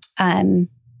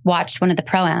watched one of the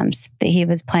pro-ams that he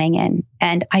was playing in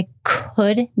and I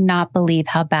could not believe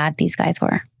how bad these guys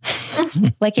were.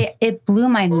 Like it blew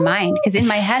my mind because in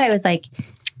my head I was like,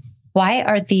 why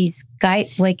are these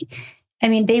guys like, I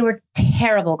mean, they were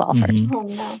terrible golfers. Oh,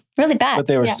 no. Really bad. But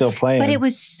they were still playing. But it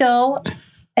was so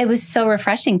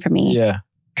refreshing for me. Yeah.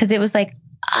 Because it was like,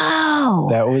 oh,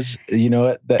 that was, you know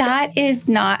what? That is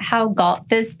not how golf,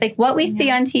 like what we see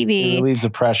on TV. It relieves the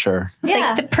pressure.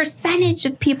 Like the percentage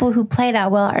of people who play that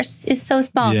well is so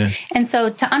small. Yeah. And so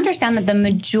to understand that the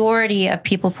majority of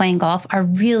people playing golf are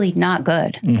really not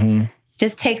good.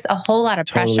 Just takes a whole lot of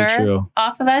pressure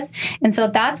off of us. And so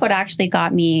that's what actually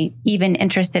got me even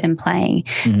interested in playing.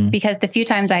 Because the few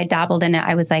times I dabbled in it,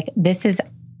 I was like,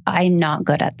 I'm not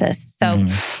good at this. So,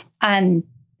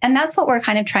 and that's what we're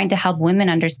kind of trying to help women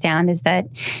understand is that,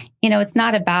 you know, it's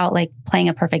not about like playing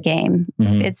a perfect game.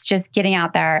 It's just getting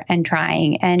out there and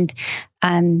trying and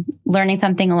learning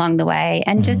something along the way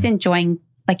and just enjoying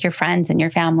like your friends and your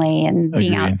family and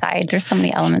being outside. There's so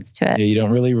many elements to it. Yeah, you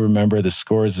don't really remember the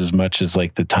scores as much as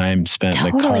like the time spent in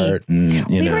the cart. And,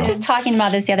 we were just talking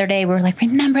about this the other day. We were like,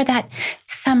 remember that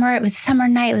summer? It was summer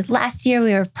night. It was last year.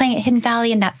 We were playing at Hidden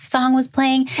Valley and that song was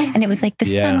playing and it was like the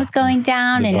sun was going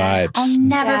down and vibes. I'll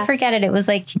never forget it. It was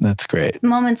like that's great.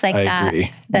 Moments like I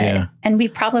agree. And we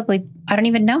probably, I don't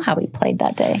even know how we played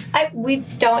that day. We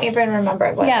don't even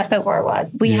remember what our score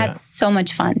was. We had so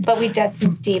much fun. But we did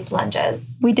some deep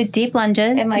lunges. We did deep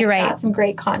lunges. And You're right. Got some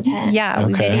great content. Yeah,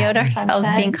 we videoed ourselves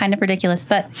being kind of ridiculous,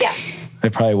 but I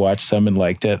probably watched some and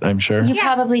liked it, I'm sure. You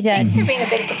probably did. Thanks for being a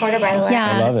big supporter, by the way.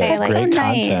 Yeah, I love it. Like, great so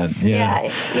content. Nice.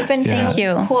 Yeah. You've been Thank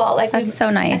you. Cool. Like that's so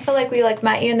nice. I feel like we like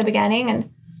met you in the beginning and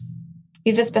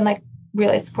you've just been like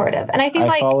really supportive. And I think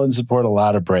I follow and support a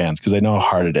lot of brands because I know how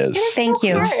hard it is. Thank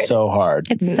you. It's so hard.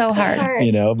 It's so hard.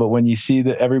 You know, but when you see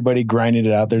that everybody grinding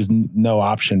it out, there's no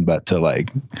option but to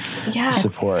like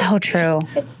support. It's so true.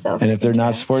 It's so And if they're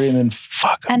not supporting, then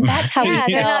fuck them. And that's how we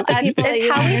feel. That's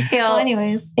how we feel.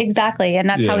 Anyways. Exactly. And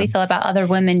that's how we feel about other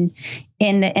women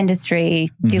in the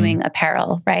industry doing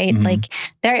apparel, right? Like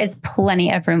there is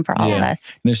plenty of room for all of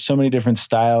us. And there's so many different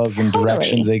styles and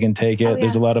directions they can take it.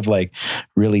 There's a lot of like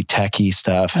really techie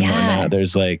stuff and whatnot.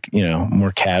 There's like, you know, more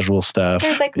casual stuff.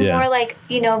 There's like more like,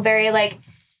 you know, very like,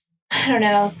 I don't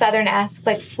know, Southern-esque,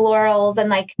 like florals and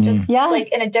like just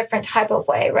like in a different type of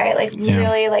way, right? Like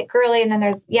really like girly. And then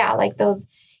there's, like those,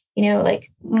 you know,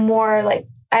 like more like,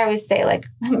 I always say like,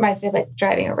 it reminds me of like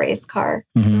driving a race car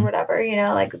or whatever, you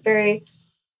know, like very,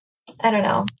 I don't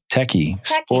know. Techie,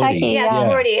 sporty.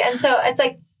 Sporty. And so it's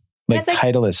like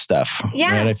Titleist stuff.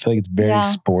 Yeah. Right? I feel like it's very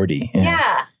sporty.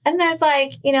 Yeah. And there's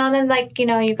like, you know, and then like, you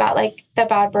know, you got like the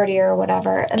Bad Birdie or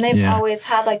whatever. And they've always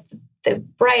had like the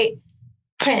bright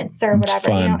prints or whatever.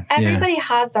 Fun. You know, everybody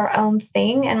has their own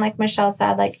thing. And like Michelle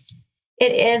said, like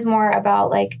it is more about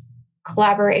like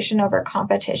collaboration over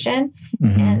competition.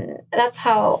 And that's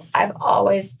how I've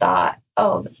always thought,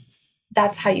 oh,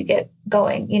 that's how you get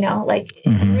going, you know, like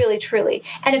really, truly.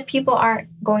 And if people aren't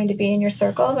going to be in your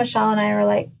circle, Michelle and I are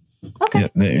like, okay.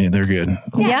 Yeah, they're good.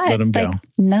 Let them go.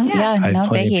 No I have no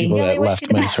plenty biggie. of people that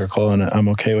left my circle and I'm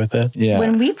okay with it. Yeah.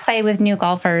 When we play with new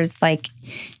golfers, like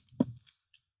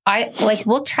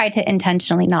we'll try to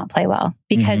intentionally not play well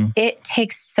because it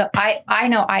takes I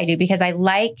know I do because I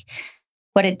like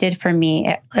what it did for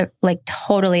me. It like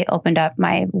totally opened up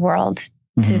my world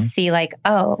to see like,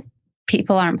 oh,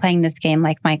 people aren't playing this game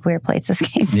like Mike Weir plays this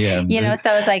game. Yeah. You know,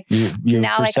 so it's like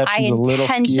now like I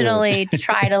intentionally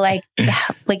try to like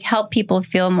help people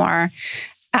feel more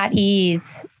at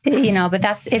ease, you know, but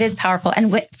it is powerful.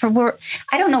 And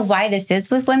I don't know why this is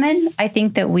with women. I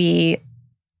think that we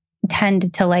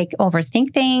tend to like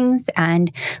overthink things and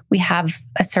we have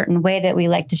a certain way that we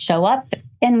like to show up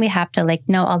and we have to like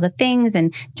know all the things.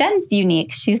 And Jen's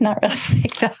unique. She's not really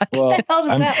like that.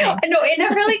 Well, no, in a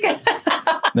really good.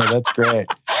 No, that's great.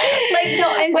 Like,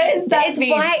 no, and what is that?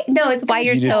 It's why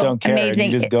you're so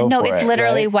amazing. It's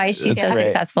literally why she's so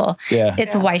successful. Yeah.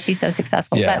 It's why she's so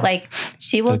successful. Yeah. But like,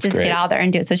 she will just get out there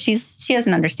and do it. So she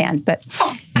doesn't understand. But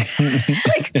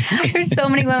like, there's so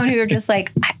many women who are just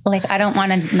like, I don't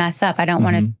want to mess up. I don't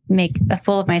want to make a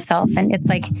fool of myself. And it's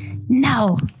like,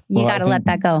 no, you got to let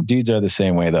that go. Dudes are the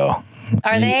same way though.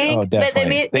 Are they? Oh,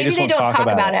 definitely. But maybe they don't talk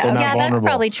about it. Yeah, that's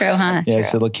probably true, huh? Yeah,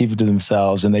 so they'll keep it to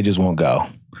themselves and they just won't go.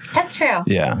 That's true.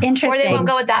 Yeah. Interesting. Or they won't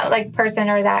go with that like person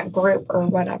or that group or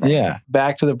whatever. Yeah.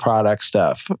 Back to the product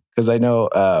stuff. Because I know,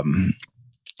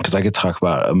 because I could talk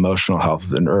about emotional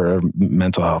health or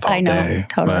mental health all day.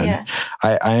 Totally. Yeah.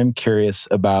 I am curious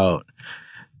about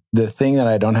the thing that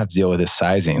I don't have to deal with is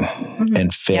sizing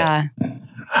and fit. Yeah.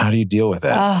 How do you deal with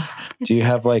that? Oh, do you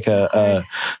have like a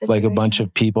bunch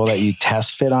of people that you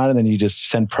test fit on and then you just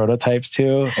send prototypes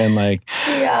to and like,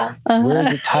 where is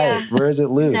it tight? Where is it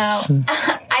loose? No.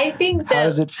 I think how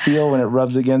does it feel when it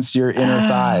rubs against your inner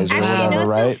thighs or actually, whatever,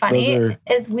 right? So funny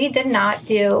is we did not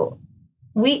do,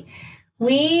 we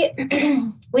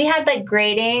had like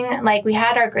grading, like we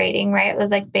had our grading, right? It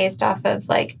was like based off of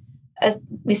like,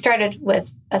 we started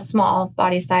with a small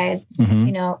body size,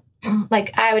 you know,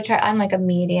 like I would try, I'm like a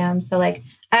medium. So like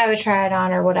I would try it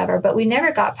on or whatever, but we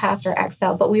never got past our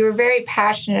XL, but we were very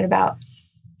passionate about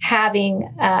having,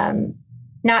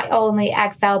 not only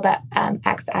XL, but,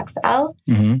 XXL.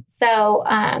 So,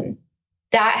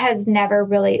 that has never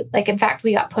really, like, in fact,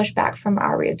 we got pushback from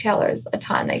our retailers a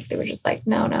ton. Like they were just like,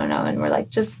 no. And we're like,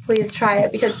 just please try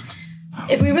it. Because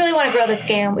if we really want to grow this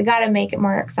game, we got to make it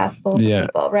more accessible to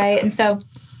people. Right. And so,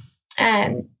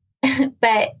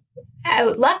 but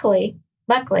luckily,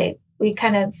 we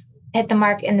kind of hit the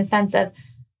mark in the sense of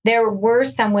there were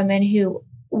some women who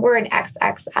were an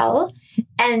XXL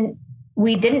and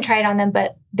we didn't try it on them,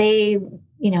 but they,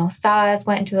 you know, saw us,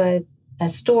 went into a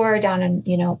store down in,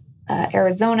 you know,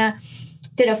 Arizona,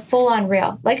 did a full-on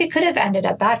reel. Like it could have ended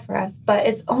up bad for us, but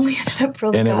it's only ended up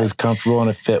really good. And it was comfortable and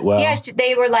it fit well. Yeah,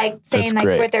 they were like saying like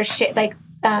with their shit, like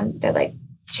they're like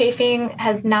chafing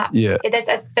has not,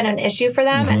 that's been an issue for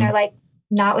them. And they're like,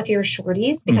 not with your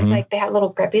shorties because like they have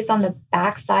little grippies on the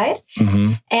back side.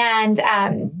 And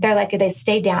they're like, they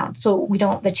stay down. So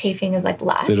the chafing is like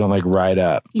less. They don't like ride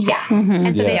up. Yeah.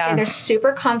 And so they say they're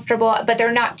super comfortable, but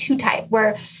they're not too tight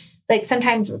where like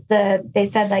sometimes they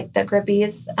said like the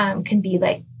grippies can be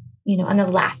like, you know, and the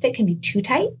elastic can be too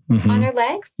tight on their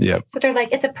legs. So they're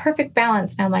like, it's a perfect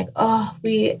balance. And I'm like,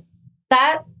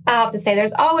 that I have to say,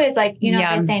 there's always like,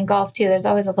 they say in golf too, there's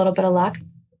always a little bit of luck.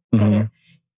 Mm-hmm.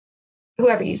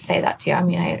 Whoever you say that to, I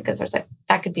mean, because there's like,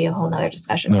 that could be a whole nother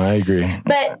discussion. No, I agree.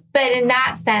 But in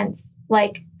that sense,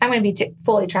 like, I'm going to be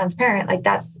fully transparent. Like,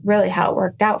 that's really how it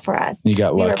worked out for us. You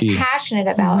got lucky. We were passionate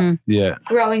about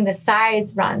growing the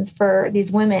size runs for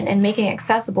these women and making it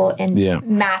accessible in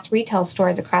mass retail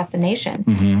stores across the nation.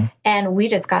 Mm-hmm. And we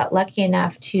just got lucky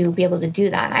enough to be able to do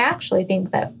that. And I actually think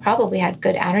that probably had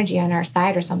good energy on our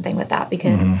side or something with that,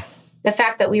 because the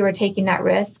fact that we were taking that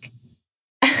risk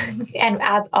and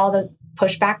add all the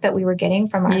pushback that we were getting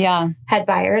from our head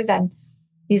buyers and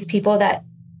these people that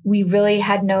we really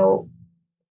had no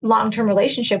long-term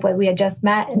relationship with, we had just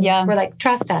met, and we're like,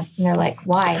 trust us. And they're like,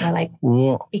 why? And we're like,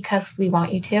 well, because we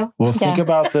want you to. Well, think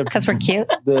about because we're cute.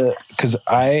 Because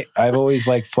I've always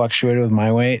like fluctuated with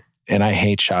my weight, and I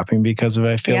hate shopping because of it.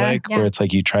 I feel like where it's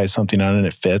like you try something on and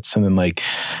it fits, and then like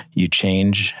you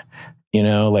change.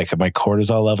 Like my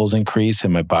cortisol levels increase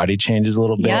and my body changes a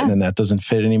little bit, and then that doesn't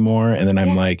fit anymore. And then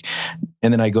I'm like,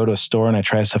 and then I go to a store and I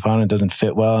try stuff on and it doesn't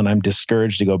fit well, and I'm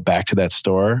discouraged to go back to that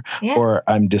store, or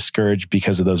I'm discouraged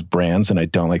because of those brands and I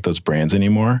don't like those brands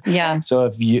anymore. Yeah.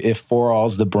 So if Fore All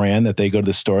is the brand that they go to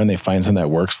the store and they find something that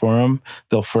works for them,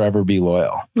 they'll forever be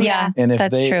loyal. Yeah. And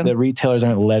if the retailers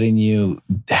aren't letting you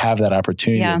have that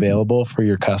opportunity available for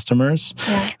your customers,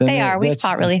 then they are. We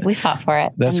fought for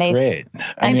it. That's great.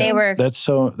 I mean,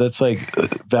 that's like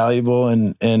valuable,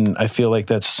 and I feel like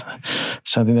that's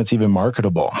something that's even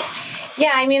marketable.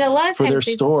 Yeah, I mean, a lot of times for their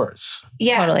stores.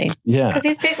 Yeah, totally. Yeah, because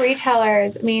these big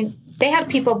retailers, I mean, they have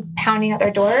people pounding at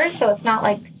their doors, so it's not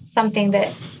like something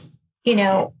that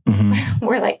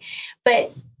we're like.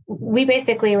 But we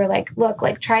basically were like, look,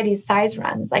 like try these size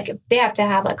runs. Like they have to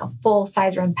have like a full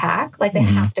size run pack. Like they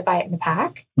have to buy it in the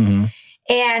pack. Mm-hmm.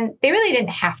 And they really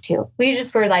didn't have to. We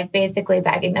just were like basically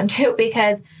begging them to,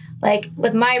 because like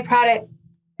with my product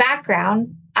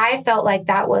background, I felt like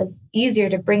that was easier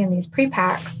to bring in these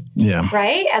pre-packs. Yeah.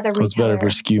 Right? As a retailer. It's better for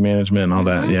SKU management and all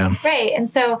that. Yeah. Right. And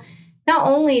so not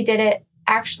only did it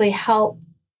actually help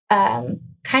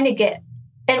kind of get,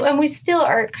 and we still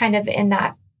are kind of in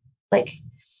that like,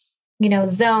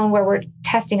 zone where we're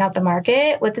testing out the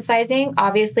market with the sizing.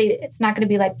 Obviously, it's not going to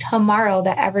be like tomorrow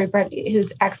that everybody who's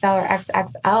XL or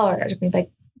XXL are going to be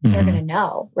like, they're going to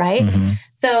know. Right. Mm-hmm.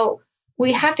 So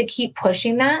we have to keep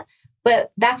pushing that.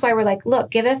 But that's why we're like,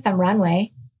 look, give us some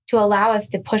runway to allow us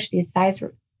to push these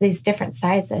different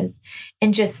sizes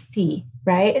and just see,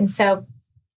 right? And so,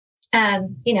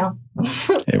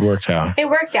 it worked out. It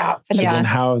worked out. So then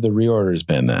how have the reorders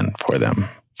been then for them?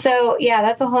 So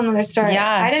that's a whole nother story. Yeah,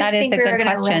 I didn't think we were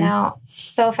going to run out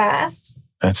so fast.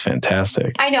 That's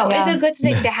fantastic. I know. Yeah. It's a good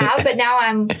thing to have, but now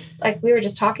I'm like, we were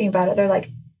just talking about it. They're like,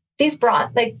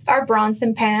 our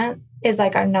Bronson pant is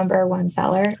like our number one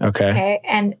seller. Okay.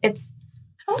 And it's,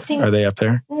 I don't think. Are they up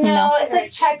there? No, it's like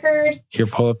checkered. Here,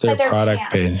 pull up their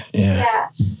product page. Yeah.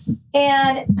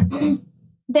 And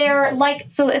they're like,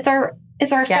 so it's our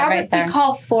fabric right we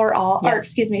call Fore All, or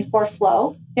Fore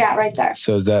Flow. Yeah, right there.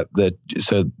 So is that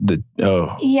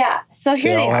Yeah. So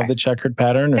here they all are. have the checkered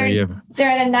pattern, they're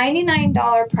at a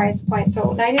 $99 price point.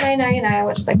 So $99.99,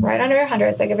 which is like right under $100.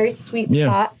 It's like a very sweet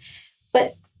spot.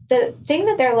 But the thing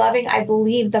that they're loving, I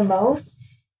believe, the most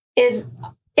is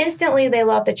instantly they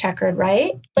love the checkered,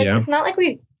 right? Like it's not like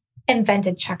we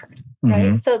invented checkered,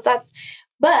 right? So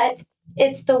but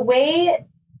it's the way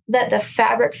that the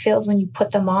fabric feels when you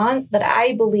put them on that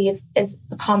I believe is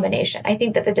a combination. I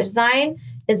think that the design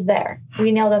is there.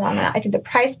 We nailed it on that. I think the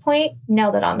price point,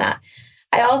 nailed it on that.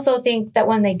 I also think that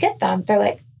when they get them, they're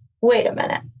like, wait a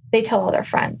minute. They tell all their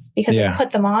friends because they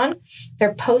put them on.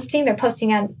 They're posting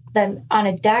on them on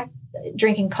a deck,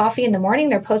 drinking coffee in the morning.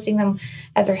 They're posting them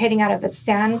as they're hitting out of a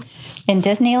stand. In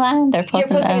Disneyland, they're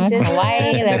posting them in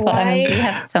Hawaii. We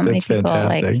have so many people.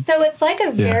 So it's like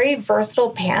a very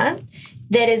versatile pant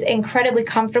that is incredibly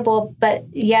comfortable, but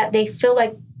yet they feel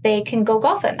like they can go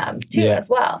golf in them too as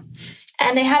well.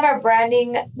 And they have our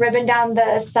branding ribbon down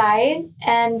the side.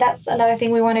 And that's another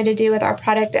thing we wanted to do with our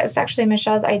product. It's actually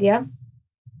Michelle's idea.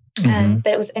 But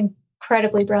it was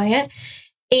incredibly brilliant.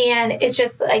 And it's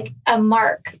just like a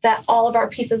mark that all of our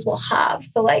pieces will have.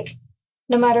 So like,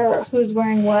 no matter who's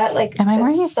wearing what, like. Am I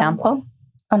wearing a sample?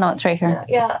 Oh no, it's right here.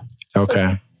 Yeah.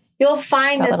 Okay. So you'll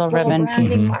find this little ribbon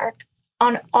branding mark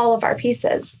on all of our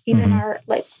pieces, even our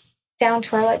like down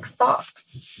to our like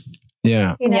socks.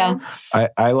 Yeah.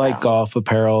 I like golf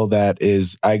apparel that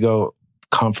is, I go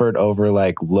comfort over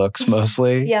like looks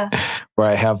mostly. Yeah. Where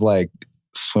I have like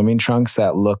swimming trunks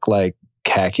that look like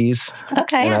khakis.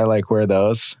 Okay. And I like wear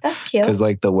those. That's cute. Because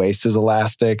like the waist is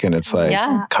elastic and it's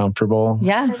like comfortable.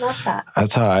 Yeah. I love that.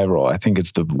 That's how I roll. I think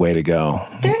it's the way to go.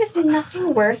 There is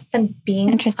nothing worse than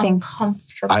being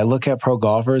uncomfortable. I look at pro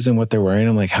golfers and what they're wearing.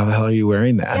 I'm like, how the hell are you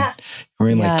wearing that? Yeah. You're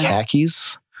wearing like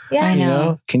khakis? Yeah. I know. You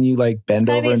know? Can you like bend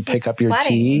over and pick up your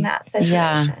tee? In that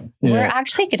situation. Yeah. We're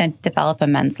actually going to develop a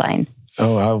men's line.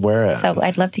 Oh, I'll wear it. So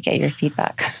I'd love to get your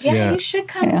feedback. Yeah. You should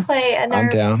come play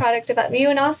another product about you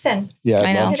and Austin. Yeah,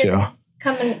 I'd love to.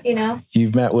 Come and,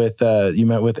 You've met with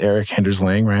Eric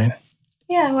Henders-Lang, right?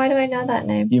 Yeah, why do I know that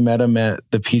name? You met him at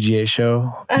the PGA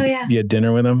show. Oh, yeah. You had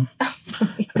dinner with him?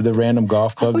 The random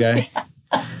golf club guy?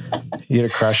 You had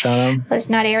a crush on him? Let's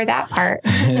not air that part.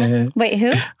 Wait,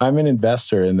 who? I'm an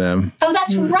investor in them. Oh,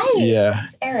 that's right. Yeah.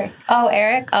 It's Eric. Oh,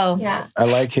 Eric? Oh. Yeah. I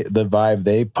like the vibe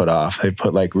they put off. They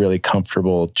put like really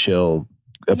comfortable, chill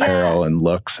apparel and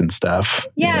looks and stuff.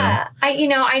 Yeah. I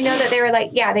know that they were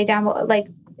like, they download like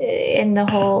in the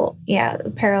whole,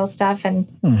 apparel stuff and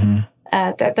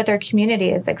but their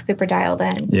community is like super dialed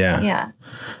in. Yeah. Yeah.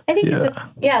 I think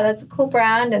that's a cool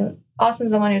brand. And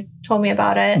Austin's the one who told me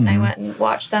about it. And I went and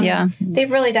watched them. Yeah. They've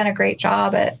really done a great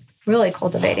job at really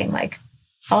cultivating like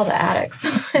all the addicts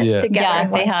together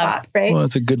in one spot, right? Well,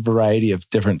 it's a good variety of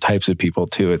different types of people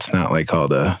too. It's not like all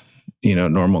the,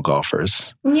 normal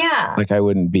golfers. Yeah. Like I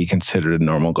wouldn't be considered a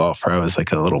normal golfer. I was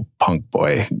like a little punk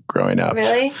boy growing up.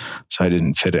 Really? So I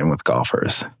didn't fit in with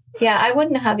golfers. Yeah, I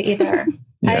wouldn't have either.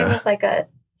 I was like a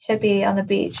hippie on the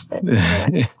beach that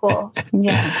went to school.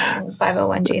 Yeah. In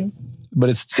 501 jeans. But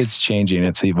it's changing.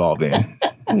 It's evolving.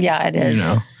 Yeah, it is.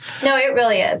 No, it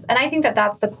really is. And I think that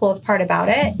that's the coolest part about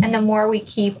it. And the more we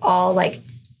keep all like,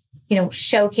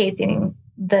 showcasing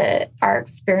our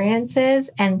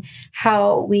experiences and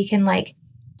how we can like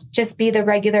just be the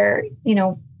regular,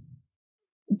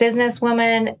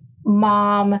 businesswoman,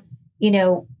 mom,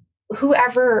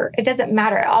 whoever, it doesn't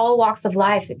matter. All walks of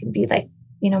life. It can be like,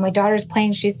 my daughter's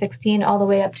playing, she's 16, all the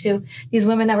way up to these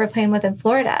women that we're playing with in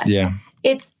Florida. Yeah.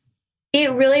 It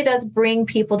really does bring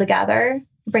people together.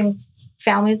 It brings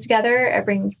families together. It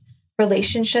brings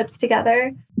relationships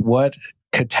together. What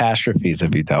catastrophes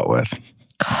have you dealt with?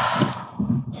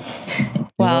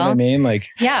 You know what I mean? Like,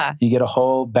 you get a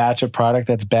whole batch of product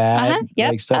that's bad,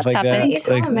 like stuff like that. You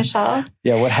tell them, Michelle.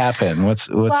 Yeah, what happened? What's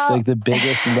like the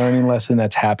biggest learning lesson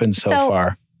that's happened so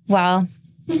far? Well,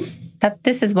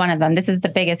 this is one of them. This is the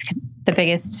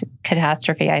biggest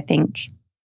catastrophe, I think,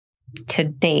 to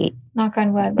date. Knock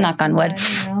on wood. Knock on wood.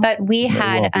 But we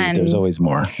had... there's always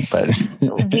more. But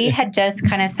we had just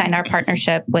kind of signed our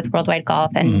partnership with Worldwide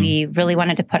Golf, and we really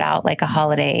wanted to put out like a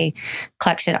holiday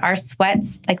collection. Our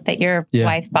sweats, like that your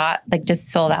wife bought, like just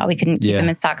sold out. We couldn't keep them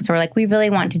in stock. So we're like, we really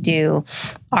want to do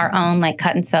our own like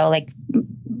cut and sew, like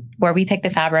where we pick the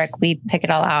fabric, we pick it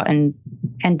all out and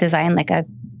design like a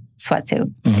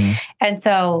sweatsuit. And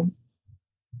so...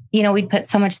 we'd put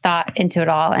so much thought into it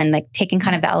all and like taking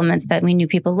kind of the elements that we knew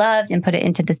people loved and put it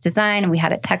into this design. And we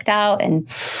had it tucked out and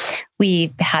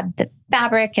we had the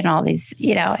fabric and all these,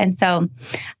 and so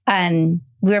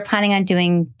we were planning on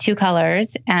doing 2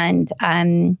 colors. And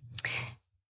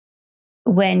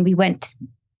when we went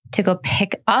to go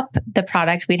pick up the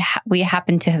product, we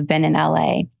happened to have been in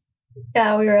LA.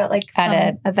 Yeah, we were at like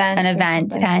an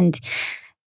event and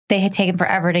they had taken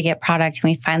forever to get product.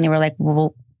 And we finally were like,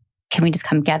 well, can we just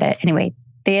come get it? Anyway,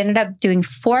 they ended up doing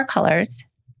 4 colors.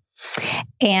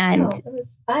 And it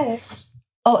was 5.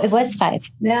 Oh, it was 5.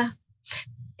 Yeah.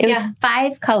 It was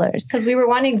 5 colors. Because we were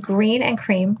wanting green and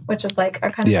cream, which is like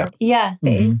our kind of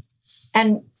base.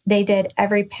 And they did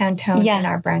every Pantone in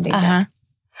our branding.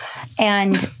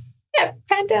 And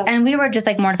Pantone. And we were just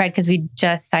like mortified because we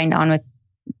just signed on with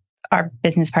our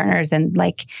business partners and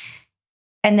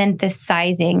then the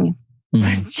sizing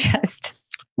was just...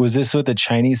 Was this with a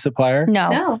Chinese supplier?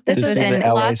 No, this was in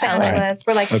Los Angeles.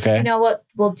 We're like, okay. You know what?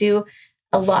 We'll do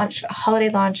a holiday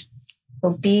launch.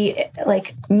 Will be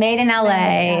like made in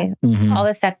LA, all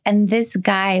this stuff. And this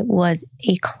guy was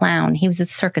a clown. He was a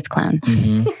circus clown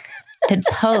that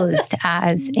posed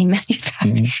as a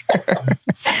manufacturer.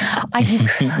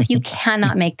 You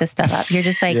cannot make this stuff up. You're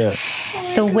just like,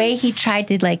 the way he tried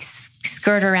to like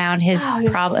skirt around his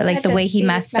problem, like the way he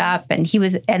messed up, and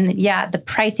the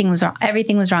pricing was wrong.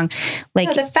 Everything was wrong.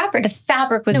 Like the fabric was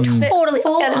totally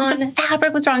the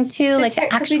fabric was wrong too. Like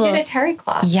actual, we did a terry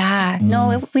cloth. Yeah,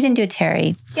 no, we didn't do a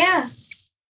terry. Yeah,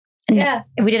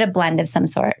 we did a blend of some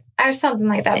sort or something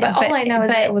like that. But all I know is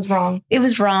that it was wrong. It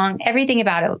was wrong. Everything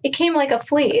about it. It came like a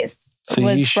fleece. So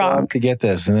you showed up to get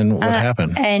this, and then what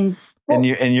happened? And And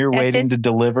you're waiting to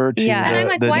deliver to and I'm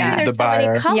like, why are there so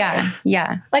many colors?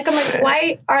 Yeah. Like, I'm like,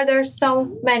 why are there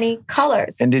so many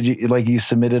colors? And did you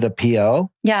submitted a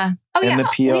PO? Yeah. Oh, and the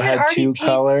PO had 2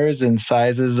 colors and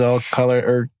sizes all color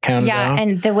or counted out? Yeah.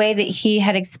 And the way that he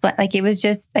had explained, like, it was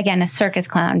just, again, a circus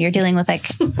clown. You're dealing with like.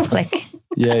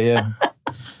 Yeah.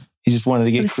 He just wanted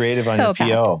to get creative on your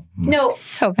PO. No.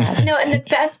 So bad. No. And the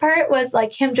best part was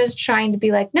like him just trying to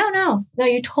be like, no,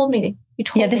 you told me.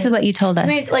 Yeah, this is what you told us. I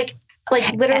mean, like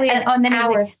literally and then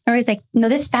hours. He's like, no,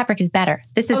 this fabric is better.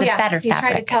 This is a better He's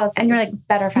fabric. Trying to tell us and you're like,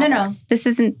 better fabric. No, this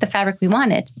isn't the fabric we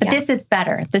wanted, but this is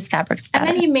better. This fabric's better.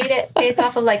 And then he made it based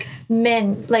off of like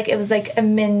men, like it was like a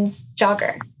men's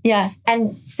jogger. Yeah.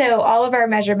 And so all of our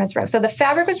measurements were wrong. So the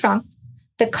fabric was wrong.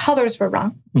 The colors were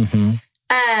wrong. Mm-hmm.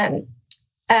 And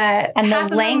half the of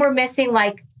them were missing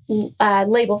like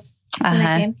labels when they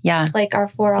came. Yeah. Like our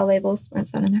Fore All labels.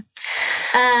 That's not in there.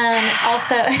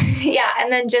 Also,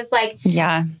 and then just like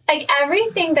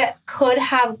everything that could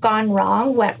have gone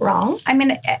wrong went wrong. I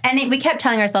mean, we kept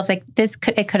telling ourselves like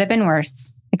it could have been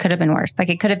worse. It could have been worse. Like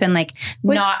it could have been like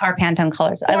not our Pantone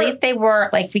colors. At least they were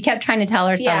like, we kept trying to tell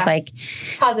ourselves like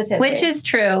positive, which is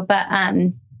true. But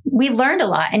we learned a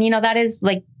lot. And that is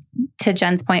like to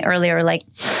Jen's point earlier, like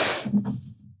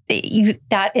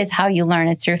that is how you learn,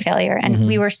 is through failure. And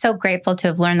we were so grateful to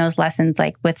have learned those lessons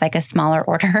like with like a smaller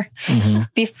order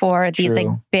before these like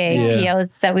big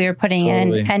POs that we were putting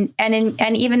in.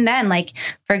 And even then, like,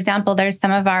 for example, there's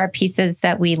some of our pieces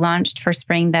that we launched for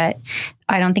spring that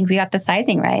I don't think we got the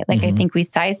sizing right. Like I think we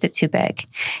sized it too big.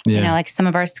 Like some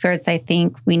of our skirts, I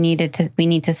think we need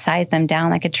to size them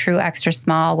down. Like a true extra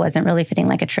small wasn't really fitting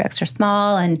like a true extra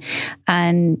small. And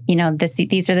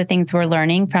these are the things we're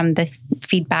learning from the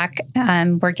feedback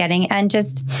we're getting. And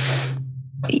just,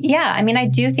 I mean, I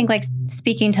do think like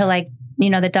speaking to like,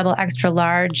 the double extra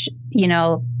large,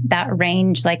 that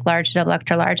range, like large to double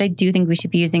extra large, I do think we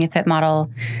should be using a fit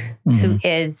model who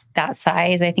is that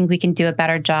size. I think we can do a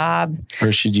better job.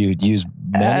 Or should you use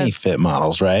many fit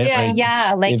models, right?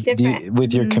 Like different.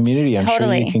 With your community, I'm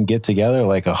sure you can get together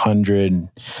like 100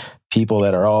 people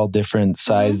that are all different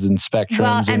sizes and spectrums.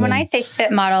 Well, and when I say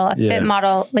fit model, fit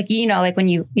model, like, like when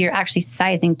you're actually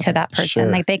sizing to that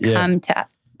person, like they come to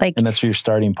like, and that's your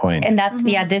starting point. And that's,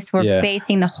 we're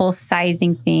basing the whole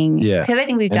sizing thing. Yeah. Because I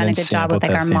think we've done a good job with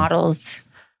like our models.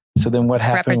 So then what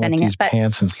happened with these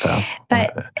pants and stuff?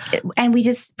 And we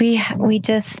just.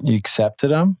 You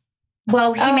accepted them?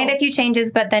 Well, he made a few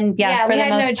changes, but then, for the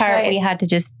most part, we had to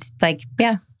just like,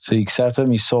 So you accepted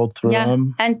them, you sold through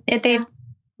them? And they've.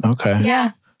 Okay.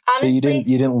 Yeah. Honestly, so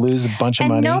you didn't lose a bunch of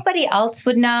money? And nobody else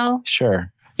would know.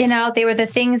 Sure. They were the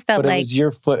things that but like...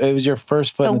 it was your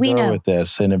first foot in the door with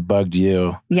this, and it bugged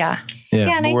you. Yeah.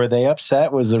 But were they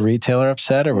upset? Was the retailer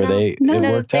upset, or were they... It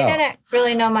worked out? They didn't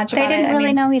really know much about it. They didn't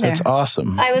really know either. That's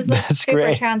awesome. I was like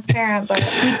super transparent, but...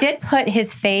 We did put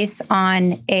his face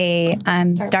on a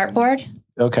dartboard.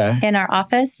 Okay. In our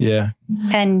office. Yeah.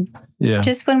 And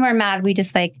just when we're mad, we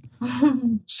just like...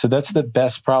 So that's the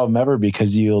best problem ever,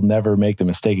 because you'll never make the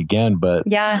mistake again. But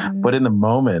but in the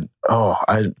moment,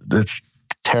 that's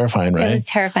terrifying, right? It was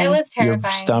terrifying. Your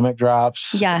stomach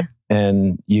drops. Yeah.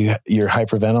 And you're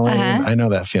hyperventilating. I know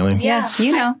that feeling. Yeah,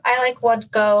 I like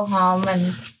would go home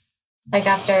and like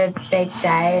after a big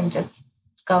day and just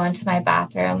go into my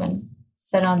bathroom and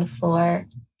sit on the floor.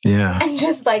 Yeah. And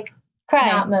just like cry,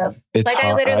 not move. It's like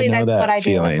I literally, that's what I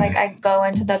do. Feeling. It's like I go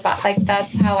into the like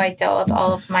that's how I deal with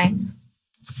all of my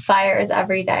fires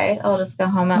every day. I'll just go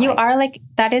home. You are like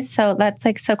that's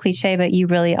like so cliche, but you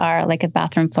really are like a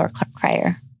bathroom floor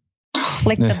crier.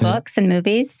 Like the books and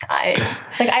movies. Like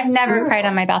I've never cried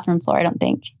on my bathroom floor, I don't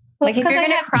think. Well, like if you're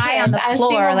going to cry on the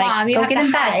floor, like go get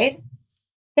in bed.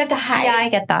 You have to hide. Yeah, I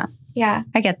get that. Yeah.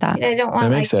 I get that. I don't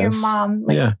want like your mom.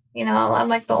 Like, I'm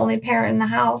like the only parent in the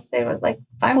house. They were like,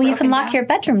 well, you can lock your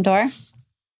bedroom door.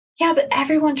 Yeah, but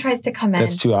everyone tries to come in.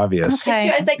 That's too obvious. Okay.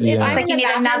 It's like, if I'm like you need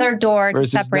another door to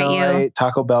separate you.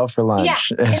 Taco Bell for lunch.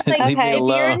 Yeah, it's like if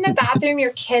you're in the bathroom,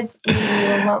 your kids leave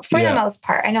you alone for the most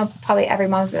part. I know probably every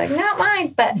mom's be like, not mine,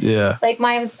 but like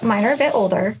mine are a bit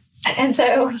older. And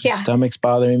so, stomach's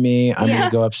bothering me. I'm going to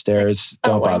go upstairs.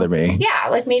 Don't bother me. Yeah,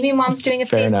 like maybe mom's doing a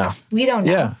face mask. We don't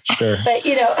know. Yeah, sure. But,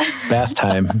 bath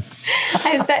time.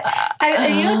 What's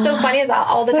so funny is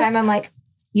all the time I'm like,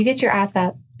 you get your ass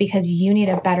up because you need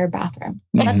a better bathroom.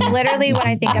 That's literally what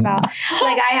I think about.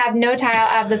 Like, I have no tile.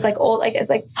 I have this like old, like, it's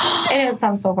like, and it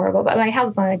sounds so horrible, but my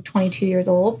house is only like 22 years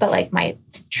old, but like my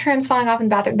trim's falling off in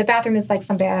the bathroom. The bathroom is like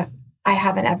something I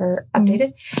haven't ever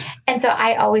updated. And so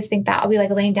I always think that I'll be like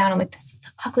laying down. I'm like, this is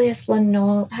the ugliest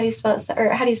linoleum. How do you spell it? Or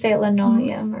how do you say it?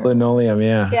 Linoleum. Or, Linoleum,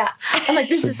 yeah. Yeah. I'm like,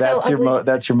 this is so that's ugly.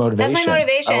 That's your motivation. That's my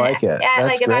motivation. I like it. Yeah, That's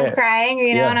like great. if I'm crying,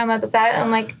 and I'm upset,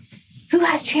 I'm like, who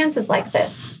has chances like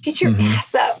this? Get your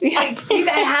ass up. Like, you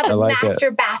gotta have a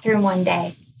master bathroom one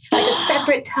day, like a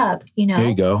separate tub. There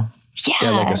you go.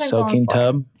 Yeah, like a soaking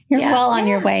tub. You're well on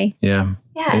your way. Yeah.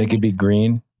 And it could be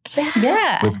green.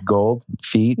 Yeah. With gold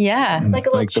feet. Yeah. Like a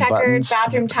little checkered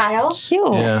bathroom tile.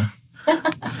 Cute. Yeah.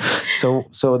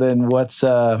 So then what's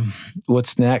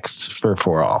next for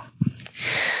Fore All?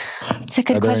 It's a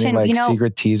good question. Any,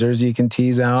 secret teasers you can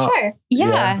tease out? Sure.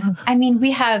 Yeah. I mean,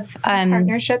 we have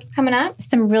partnerships coming up.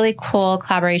 Some really cool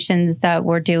collaborations that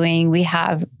we're doing. We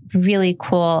have really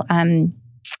cool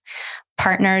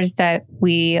partners that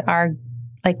we are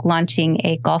like launching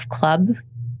a golf club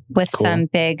with some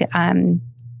big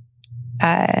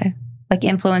like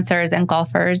influencers and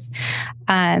golfers.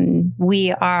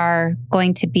 We are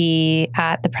going to be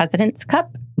at the President's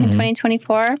Cup in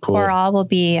 2024. Cool. Fore All will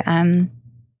be...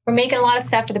 we're making a lot of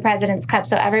stuff for the President's Cup,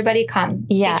 so everybody come.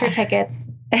 Yeah. Get your tickets.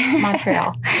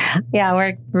 Montreal. Yeah,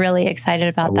 we're really excited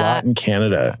about that. A lot in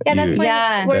Canada. Yeah, that's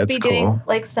when we'll be doing cool.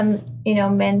 like some,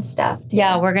 men's stuff. Too.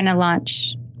 Yeah, we're going to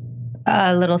launch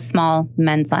a little small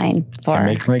men's line for...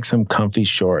 And make some comfy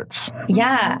shorts.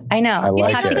 Yeah, I know. I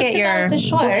like have to get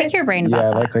we'll pick your brain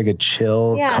about that. Like a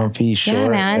chill, comfy short. Yeah,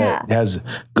 man. That has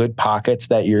good pockets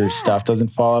that your stuff doesn't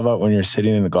fall out when you're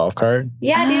sitting in a golf cart.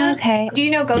 Yeah, dude. Okay. Do you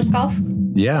know Ghost Golf?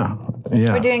 Yeah.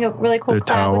 We're doing a really cool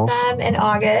collab with them in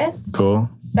August. Cool.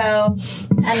 So,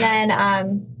 and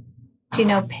then, do you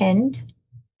know Pinned?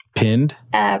 Pinned?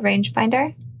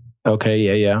 Rangefinder. Okay,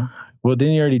 yeah. Well,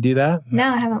 didn't you already do that?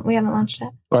 No, we haven't launched it.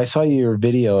 Well, I saw your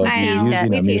video of you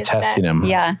using them. You're testing them.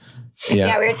 Yeah.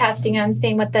 Yeah, we were testing them,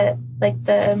 seeing what the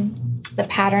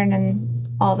pattern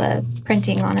and all the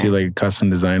printing on it. Do you like a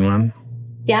custom design one?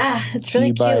 Yeah, it's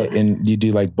really cute. And you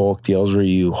do like bulk deals where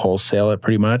you wholesale it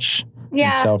pretty much?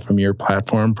 Yeah. And sell from your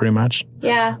platform pretty much?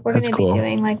 Yeah, we're going to be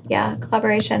doing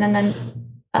collaboration, and then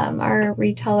our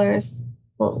retailers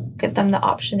will give them the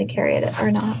option to carry it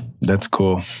or not. That's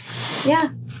cool. Yeah.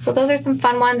 So those are some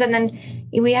fun ones. And then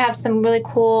we have some really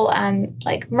cool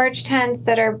merch tents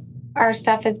that our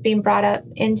stuff is being brought up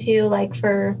into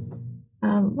for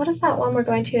what is that one we're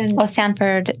going to in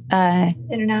Sanford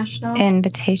International?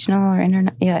 Invitational or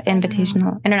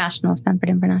Invitational. International, Sanford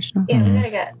International. Yeah, we gotta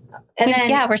get. And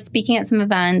then we're speaking at some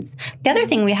events. The other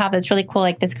thing we have that's really cool,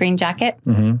 like this green jacket.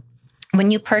 Mm-hmm. When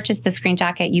you purchase this green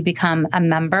jacket, you become a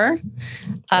member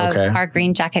of our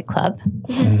Green Jacket Club.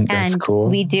 Mm-hmm. That's and cool.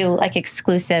 We do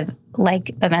exclusive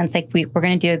events. We're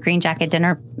going to do a green jacket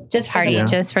dinner party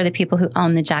just for the people who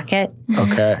own the jacket.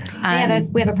 Okay.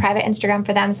 We have a private Instagram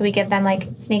for them, so we give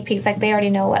them sneak peeks. They already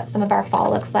know what some of our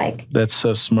fall looks like. That's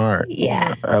so smart.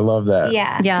 Yeah. I love that.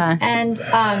 Yeah. Yeah. And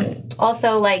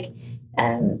also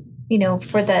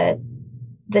for the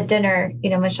dinner,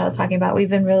 Michelle was talking about, we've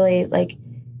been really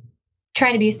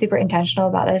trying to be super intentional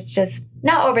about this. Just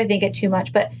not overthink it too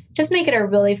much, but just make it a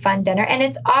really fun dinner. And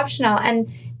it's optional. And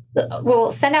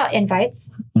we'll send out invites,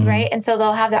 right? And so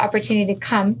they'll have the opportunity to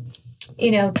come,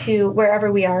 to wherever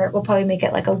we are. We'll probably make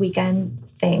it a weekend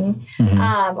thing,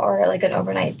 or an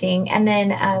overnight thing. And then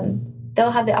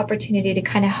they'll have the opportunity to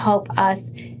kind of help us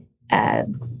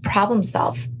problem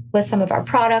solve with some of our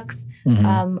products,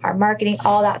 our marketing,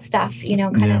 all that stuff,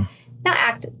 of not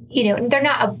act, they're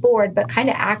not a board, but kind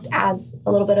of act as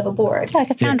a little bit of a board.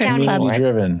 Like a founder's club.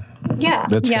 Community-driven. Yeah.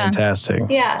 That's fantastic.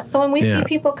 Yeah. So when we see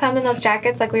people come in those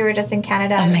jackets, we were just in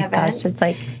Canada at an event. Gosh, it's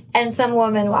and some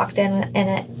woman walked in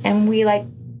it, and we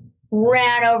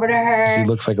ran over to her. She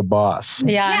looks like a boss.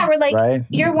 Yeah. We're right?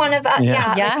 You're one of us.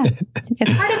 Yeah.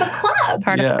 It's part of a club.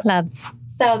 Part of a club.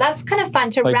 So that's kind of fun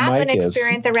to wrap Mike an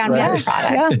experience around one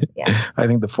product. Yeah. I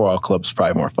think the Fore All Club's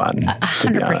probably more fun.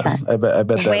 100%. I bet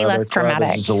that way other less club dramatic.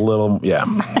 is just a little, a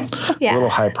little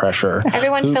high pressure.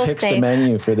 Everyone Who feels picks safe. the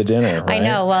menu for the dinner? Right? I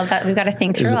know. Well, we've got to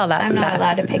think through all that I'm stuff. not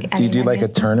allowed to pick. Do you do a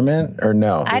tournament or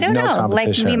no? I don't know.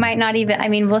 We might not even. I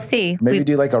mean, we'll see. Maybe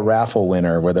do a raffle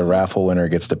winner where the raffle winner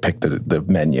gets to pick the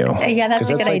menu. Yeah, that's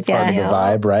a good idea. Part of the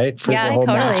vibe, right? For the whole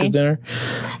totally. Masters dinner.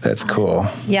 That's cool.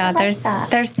 Yeah, there's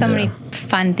so many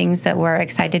fun things that we're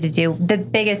excited to do. The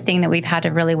biggest thing that we've had to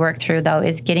really work through, though,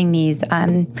 is getting these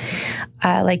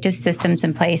just systems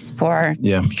in place for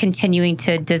continuing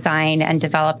to design and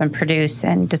develop and produce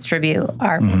and distribute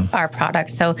our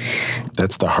products. So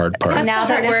that's the hard part. Now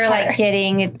that we're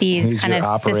getting these kind of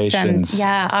operations? systems,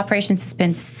 operations has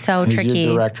been so Who's tricky.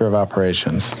 Your director of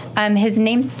operations? His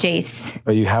name's Jace.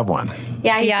 Oh, you have one.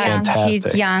 Yeah, he's young. Fantastic.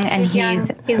 He's young and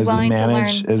he's willing to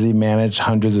learn. Has he managed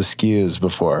hundreds of SKUs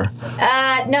before?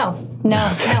 No.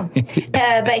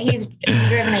 But he's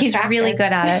driven a He's tractor. really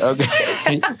good at it.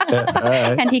 Okay. All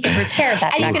right. And he can repair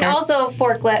that And tractor. you can also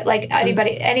forklift like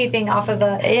anything off of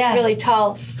a really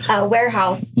tall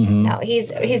warehouse. Mm-hmm. No,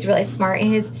 he's really smart.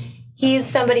 He's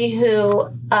somebody who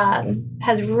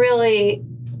has really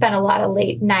spent a lot of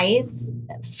late nights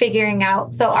figuring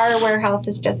out. So our warehouse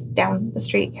is just down the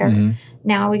street here. Mm-hmm.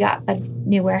 Now we got a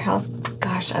new warehouse.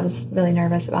 Gosh, I was really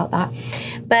nervous about that.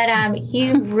 But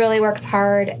he really works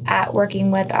hard at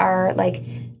working with our like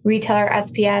retailer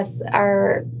SPS,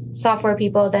 our software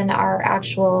people, then our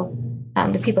actual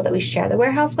the people that we share the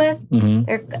warehouse with. Mm-hmm.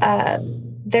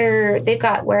 They've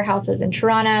got warehouses in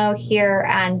Toronto, here,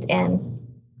 and in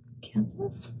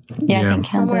Kansas. Yeah, in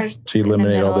Kansas. So you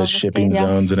eliminate all the shipping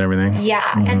zones and everything. Yeah,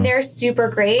 and they're super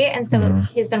great. And so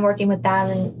he's been working with them,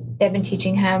 and they've been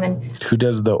teaching him. And who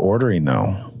does the ordering though?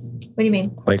 What do you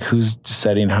mean? Like who's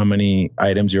setting how many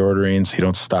items you're ordering so you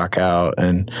don't stock out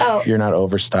and you're not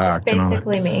overstocked? It's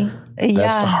basically me.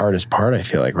 That's the hardest part, I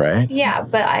feel like, right? Yeah,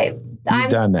 but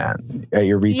You've done that at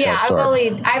your retail store.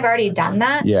 I've already done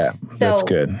that. Yeah, so, that's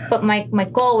good. But my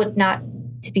goal would not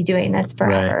to be doing this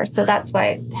forever. Right. So that's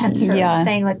why, hence her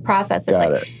saying like process is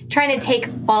like trying to take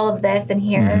all of this in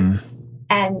here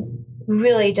and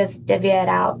really just divvy it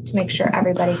out to make sure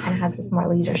everybody kind of has this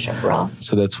more leadership role.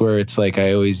 So that's where it's like,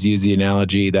 I always use the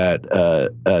analogy that a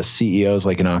CEO is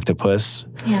like an octopus.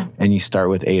 Yeah. And you start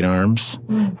with 8 arms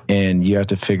and you have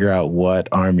to figure out what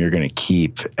arm you're going to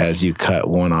keep as you cut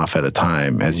one off at a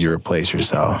time as you replace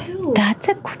yourself. That's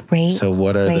a great So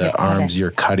what are the arms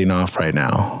you're cutting off right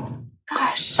now?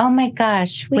 Gosh. Oh my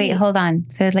gosh. Wait, hold on.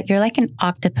 So like you're like an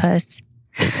octopus.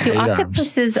 Do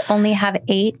octopuses only have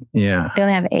 8? Yeah. They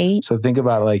only have 8? So think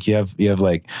about like you have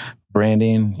like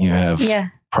branding, you have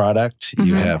product,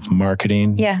 you have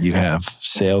marketing, you have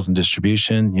sales and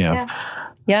distribution, you have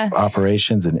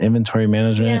operations and inventory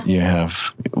management, you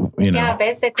have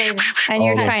basically. And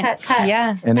you're trying to cut.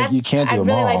 Yeah. And you can't do them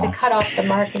all. I'd really like to cut off the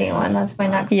marketing one. That's my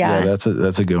next Yeah, that's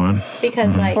a good one.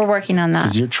 Because like we're working on that.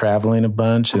 Because you're traveling a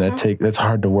bunch and that's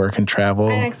hard to work and travel.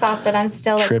 I'm exhausted. I'm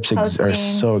still like trips are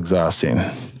so exhausting.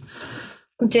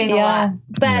 I'm doing a lot.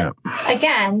 But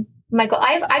again, Michael,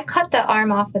 I cut the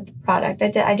arm off with the product.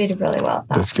 I did really well at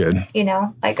that. That's good. You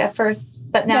know, like at first,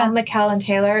 but now Mikkel and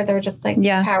Taylor, they're just like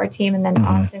power team, and then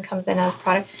Austin comes in as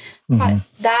product.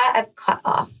 That I've cut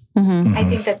off. I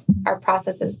think that our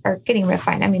processes are getting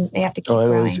refined. I mean, they have to keep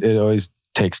growing. It always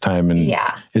takes time, and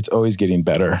it's always getting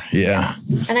better. Yeah.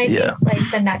 And I think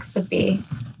like the next would be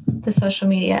the social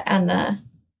media and the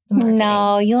marketing.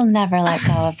 No, you'll never let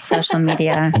go of social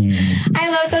media. I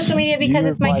love social media because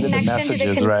it's my connection to the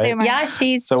consumer. Right?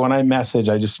 Yeah, So when I message,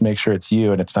 I just make sure it's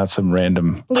you and it's not some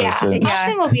random person.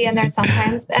 Austin will be in there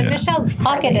sometimes. And Michelle's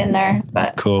I'll get in there.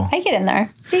 But cool. I get in there.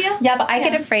 Do you? Yeah, but I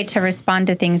get afraid to respond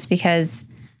to things because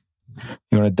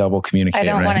you want to double communicate. I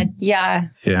don't want to. Yeah.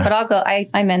 But I'll go.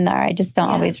 I'm in there. I just don't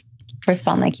always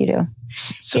respond like you do.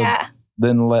 So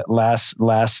then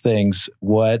last things,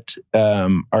 what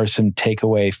are some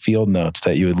takeaway field notes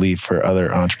that you would leave for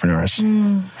other entrepreneurs?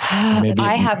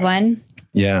 I have one.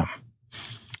 Yeah.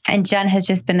 And Jen has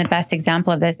just been the best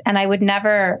example of this. And I would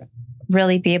never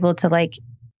really be able to like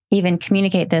even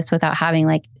communicate this without having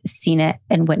like seen it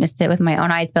and witnessed it with my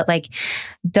own eyes. But like,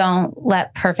 don't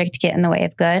let perfect get in the way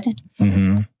of good.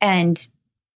 And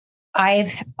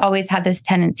I've always had this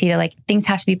tendency to like, things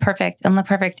have to be perfect and look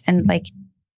perfect. And like,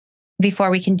 before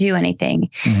we can do anything.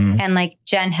 And like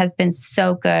Jen has been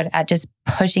so good at just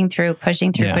pushing through,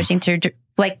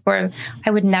 like where I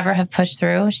would never have pushed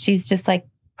through. She's just like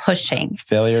pushing.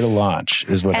 Failure to launch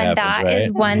is what happens, and that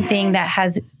is one thing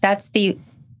that's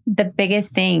the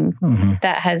biggest thing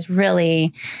that has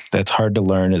really... That's hard to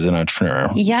learn as an entrepreneur.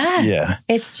 Yeah.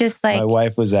 It's just like... My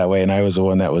wife was that way and I was the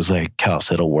one that was like,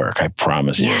 Kels, it'll work. I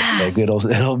promise you. Like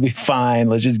it'll be fine.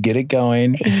 Let's just get it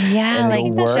going. Yeah. And like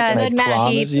it'll work. And I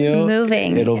promise you.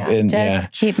 Moving. It'll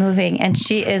keep moving. And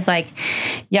she is like,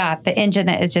 the engine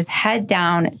that is just head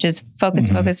down, just focus,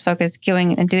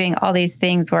 going and doing all these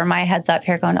things where my head's up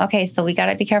here going, okay, so we got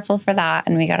to be careful for that.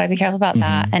 And we got to be careful about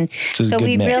that. And so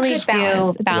we really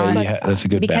do balance. That's a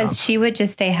good because balance. she would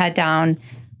just stay head down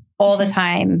all the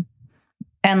time.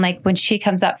 And like when she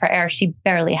comes up for air, she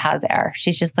barely has air.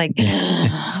 She's just like,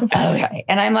 okay.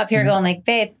 And I'm up here going like,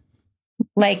 babe,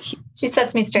 like she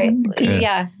sets me straight.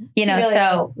 Yeah. You know, really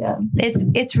so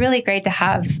it's really great to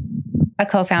have a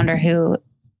co-founder who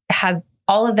has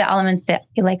all of the elements that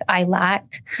like I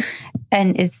lack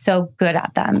and is so good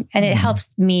at them. And it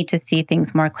helps me to see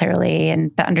things more clearly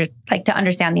and to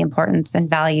understand the importance and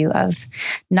value of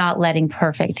not letting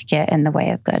perfect get in the way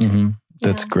of good.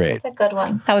 That's great. That's a good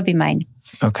one. That would be mine.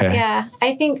 Okay. Yeah.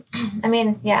 I think,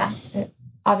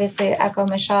 obviously echo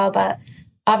Michelle, but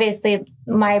obviously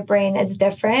my brain is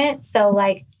different. So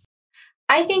like,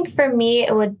 I think for me,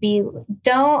 it would be,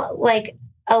 don't like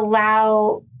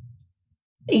allow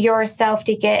yourself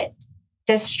to get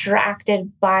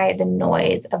distracted by the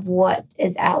noise of what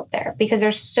is out there, because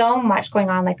there's so much going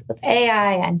on, like with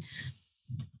AI and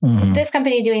this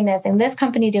company doing this and this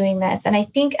company doing this. And I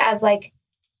think as like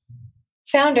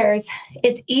founders,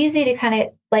 it's easy to kind of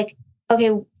like,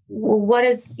 okay, what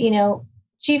is,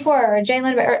 G4 or Jay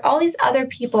Lynn or all these other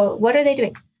people, what are they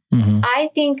doing? I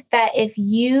think that if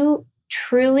you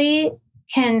truly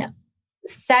can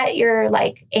set your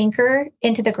like anchor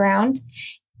into the ground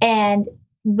and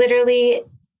literally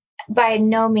by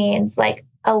no means like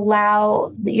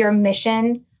allow your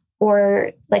mission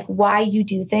or like why you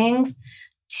do things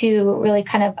to really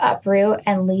kind of uproot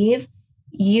and leave,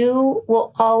 you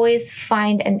will always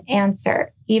find an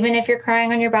answer, even if you're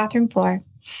crying on your bathroom floor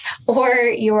or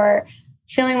you're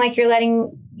feeling like you're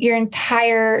letting your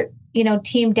entire,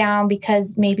 team down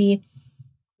because maybe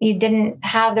you didn't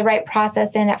have the right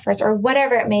process in at first or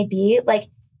whatever it may be. Like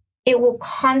it will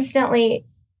constantly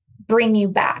bring you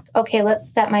back. Okay,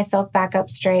 let's set myself back up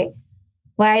straight.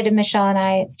 Why did Michelle and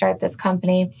I start this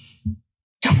company?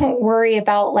 Don't worry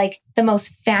about like the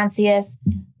most fanciest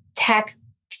tech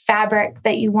fabric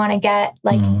that you want to get.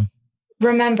 Like,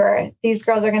 remember, these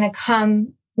girls are going to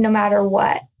come no matter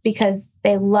what because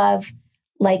they love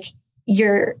like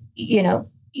your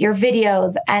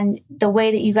videos and the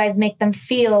way that you guys make them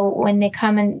feel when they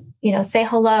come and, say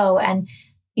hello and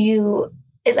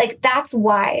that's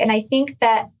why. And I think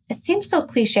that it seems so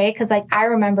cliche because like, I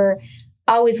remember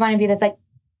always wanting to be this like,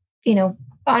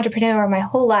 entrepreneur my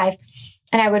whole life.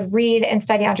 And I would read and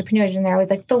study entrepreneurs and they're always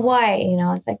like the why,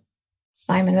 it's like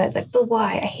Simon was like the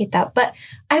why. I hate that. But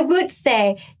I would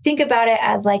say, think about it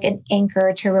as like an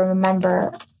anchor to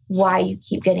remember why you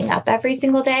keep getting up every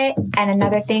single day. And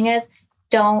another thing is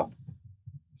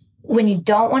when you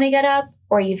don't want to get up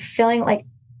or you're feeling like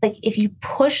if you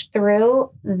push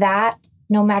through that,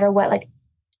 no matter what, like,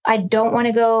 I don't want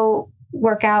to go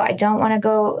work out. I don't want to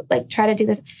go like try to do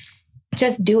this.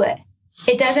 Just do it.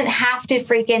 It doesn't have to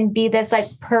freaking be this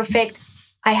like perfect.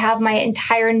 I have my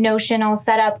entire Notion all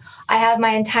set up. I have my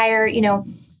entire,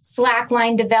 Slack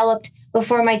line developed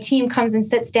before my team comes and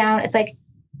sits down. It's like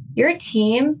your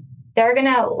team, they're going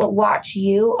to watch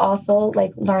you also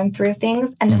like learn through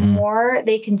things. And the more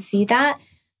they can see that,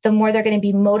 the more they're going to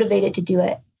be motivated to do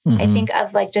it. I think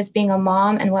of like just being a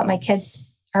mom and what my kids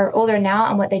are older now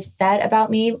and what they've said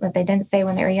about me, what they didn't say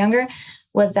when they were younger,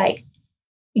 was like,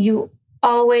 you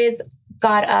always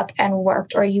got up and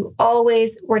worked, or you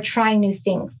always were trying new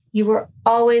things. You were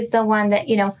always the one that,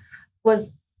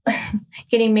 was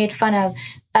getting made fun of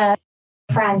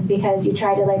friends because you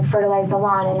tried to like fertilize the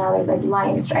lawn and now there's like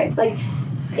lion stripes. Like,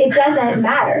 it doesn't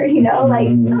matter, like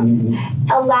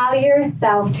allow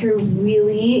yourself to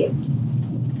really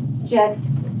just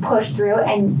push through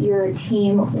and your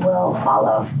team will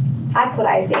follow. That's what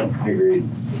I think. Agreed.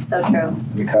 So true.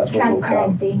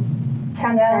 Transparency.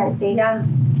 Yeah.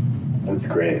 That's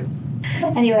great.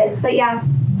 Anyways, but yeah,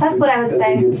 that's what I would say.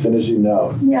 That's a good finishing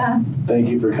note. Yeah. Thank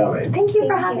you for coming. Thank you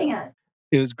for having us.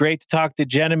 It was great to talk to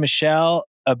Jen and Michelle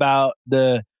about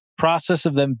the process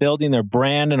of them building their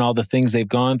brand and all the things they've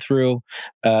gone through,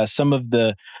 some of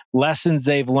the lessons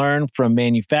they've learned from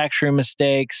manufacturing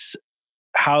mistakes,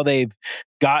 how they've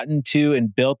gotten to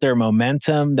and built their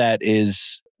momentum that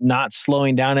is not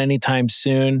slowing down anytime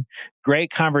soon.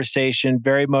 Great conversation,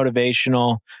 very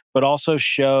motivational, but also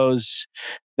shows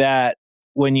that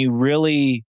when you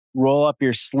really roll up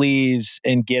your sleeves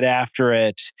and get after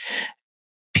it,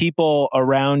 people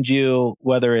around you,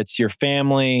 whether it's your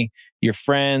family, your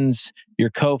friends, your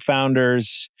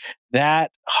co-founders,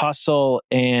 that hustle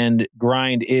and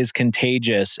grind is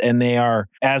contagious. And they are,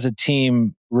 as a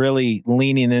team, really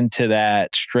leaning into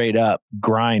that straight up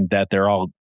grind that they're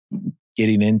all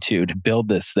getting into to build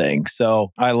this thing.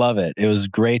 So I love it. It was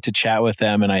great to chat with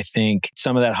them. And I think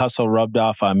some of that hustle rubbed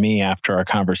off on me after our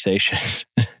conversation,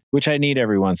 which I need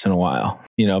every once in a while.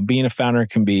 Being a founder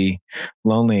can be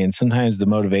lonely and sometimes the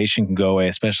motivation can go away,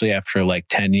 especially after like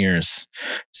 10 years.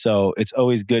 So it's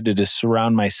always good to just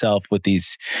surround myself with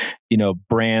these,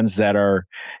 brands that are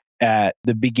at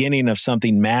the beginning of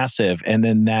something massive. And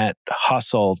then that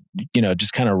hustle,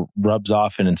 just kind of rubs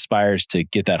off and inspires to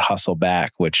get that hustle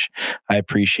back, which I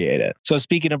appreciate it. So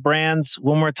speaking of brands,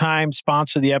 one more time,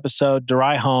 sponsor the episode,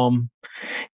 Dry Home.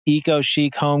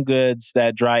 eco-chic home goods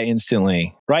that dry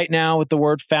instantly. Right now with the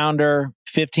word founder,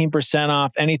 15%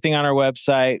 off anything on our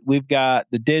website. We've got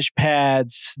the dish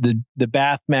pads, the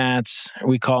bath mats,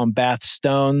 we call them bath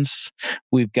stones.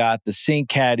 We've got the sink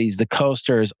caddies, the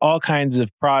coasters, all kinds of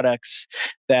products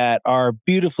that are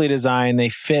beautifully designed. They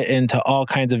fit into all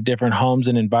kinds of different homes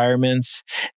and environments,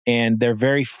 and they're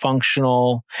very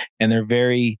functional and they're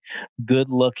very good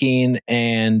looking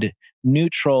and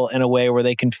neutral in a way where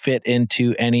they can fit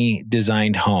into any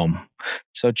designed home.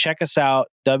 So check us out,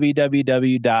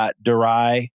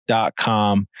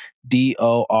 www.dorai.com,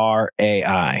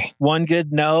 DORAI. One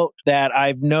good note that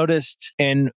I've noticed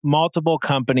in multiple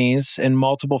companies and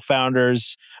multiple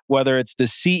founders, whether it's the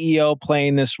CEO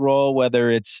playing this role, whether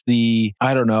it's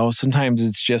sometimes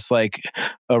it's just like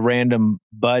a random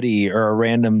buddy or a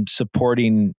random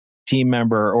supporting team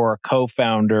member or a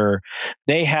co-founder,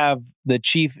 they have the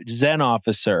chief Zen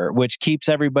officer, which keeps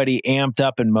everybody amped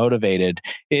up and motivated.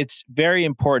 It's very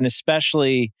important,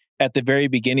 especially at the very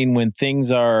beginning when things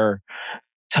are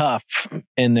tough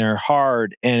and they're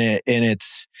hard and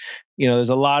it's, there's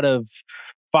a lot of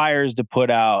fires to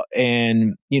put out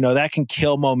and, that can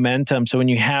kill momentum. So when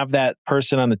you have that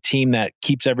person on the team that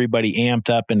keeps everybody amped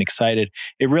up and excited,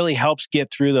 it really helps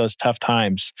get through those tough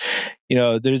times.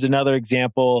 There's another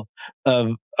example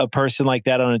of a person like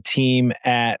that on a team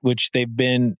at which they've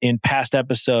been in past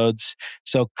episodes.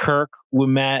 So Kirk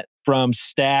Wimet from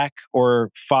Stack,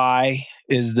 or Phi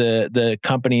is the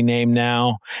company name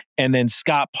now. And then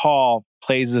Scott Paul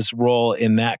plays this role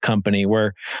in that company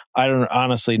where I don't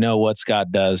honestly know what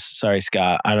Scott does. Sorry,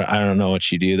 Scott. I don't know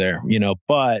what you do there,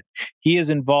 but he is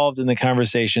involved in the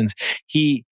conversations.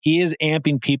 He is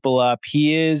amping people up.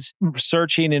 He is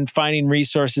searching and finding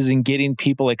resources and getting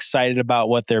people excited about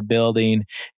what they're building.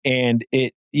 And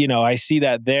I see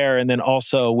that there. And then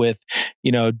also with,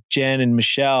 Jen and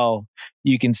Michelle,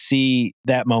 you can see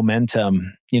that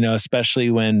momentum,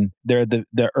 especially when they're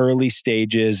the early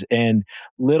stages, and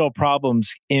little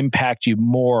problems impact you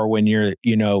more when you're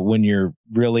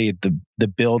really at the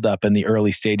build up in the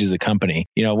early stages of company,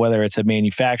 whether it's a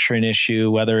manufacturing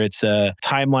issue, whether it's a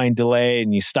timeline delay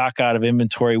and you stock out of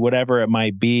inventory, whatever it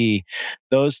might be,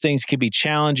 those things can be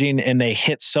challenging and they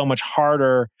hit so much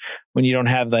harder when you don't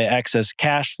have the excess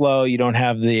cash flow, you don't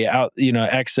have the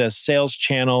excess sales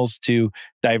channels to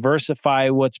diversify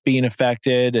what's being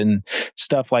affected and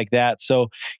stuff like that. So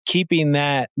keeping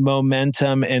that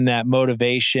momentum and that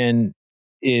motivation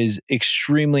is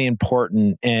extremely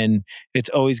important. And it's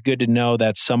always good to know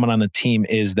that someone on the team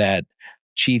is that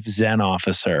chief Zen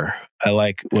officer. I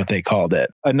like what they called it.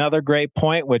 Another great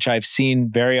point, which I've seen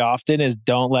very often, is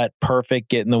don't let perfect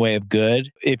get in the way of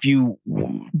good. If you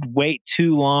wait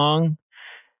too long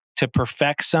to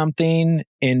perfect something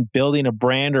in building a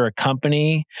brand or a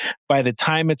company, by the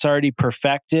time it's already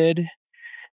perfected,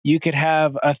 you could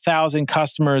have 1,000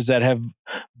 customers that have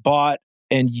bought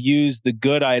and used the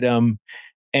good item.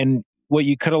 And what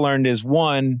you could have learned is,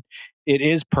 one, it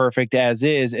is perfect as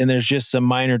is, and there's just some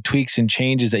minor tweaks and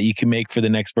changes that you can make for the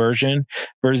next version.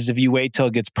 Versus if you wait till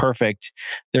it gets perfect,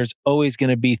 there's always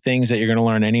going to be things that you're going to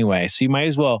learn anyway. So you might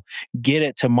as well get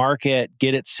it to market,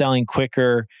 get it selling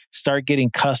quicker, start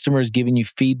getting customers giving you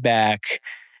feedback.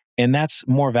 And that's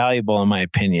more valuable in my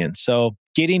opinion. So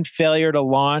getting failure to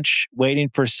launch, waiting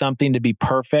for something to be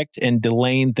perfect and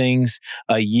delaying things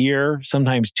a year,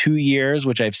 sometimes 2 years,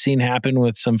 which I've seen happen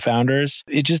with some founders.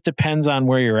 It just depends on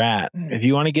where you're at. If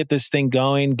you want to get this thing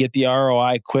going, get the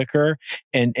ROI quicker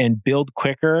and build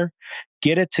quicker,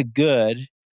 get it to good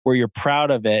where you're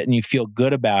proud of it and you feel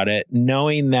good about it,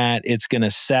 knowing that it's going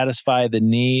to satisfy the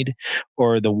need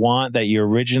or the want that you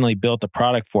originally built the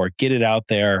product for. Get it out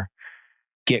there,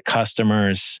 get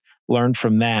customers, learn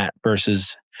from that,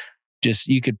 versus just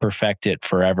you could perfect it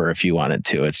forever if you wanted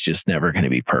to. It's just never going to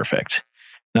be perfect.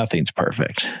 Nothing's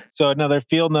perfect. So another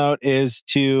field note is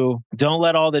to don't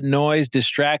let all the noise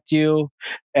distract you.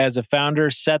 As a founder,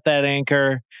 set that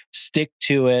anchor, stick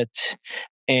to it,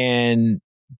 and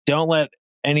don't let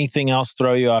anything else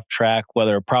throw you off track,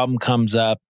 whether a problem comes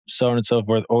up, so on and so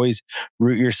forth. Always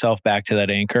root yourself back to that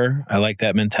anchor. I like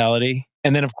that mentality.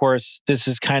 And then, of course, this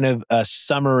is kind of a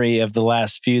summary of the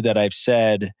last few that I've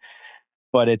said,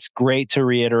 but it's great to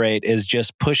reiterate, is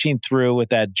just pushing through with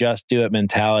that just do it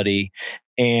mentality.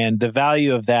 And the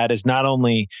value of that is not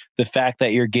only the fact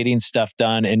that you're getting stuff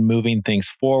done and moving things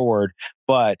forward,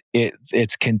 but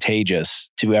it's contagious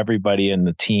to everybody in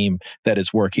the team that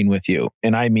is working with you.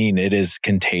 And I mean, it is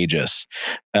contagious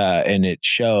and it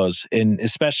shows. And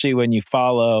especially when you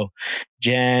follow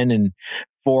Jen and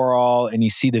Fore All, and you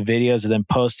see the videos of them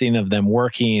posting of them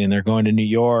working, and they're going to New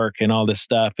York and all this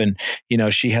stuff. And,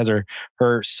 she has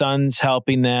her sons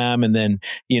helping them. And then,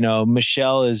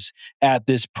 Michelle is at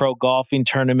this pro golfing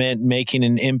tournament making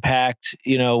an impact,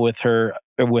 with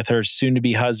her soon to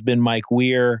be husband, Mike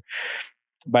Weir.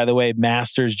 By the way,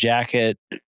 Masters jacket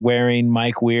wearing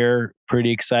Mike Weir,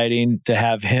 pretty exciting to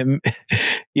have him,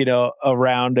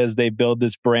 around as they build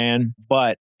this brand.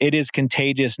 But it is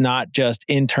contagious, not just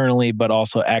internally, but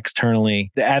also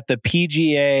externally. At the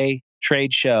PGA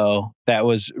trade show that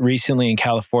was recently in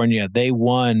California, they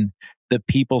won the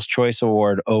People's Choice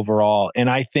Award overall. And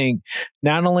I think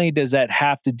not only does that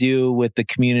have to do with the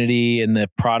community and the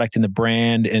product and the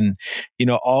brand and,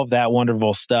 all of that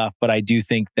wonderful stuff, but I do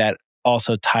think that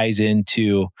also ties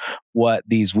into what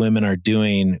these women are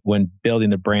doing when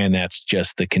building the brand. That's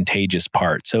just the contagious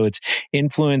part. So it's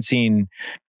influencing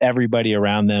everybody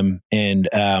around them, and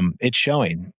it's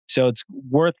showing. So it's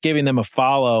worth giving them a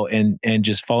follow and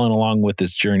just following along with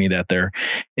this journey that they're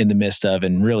in the midst of,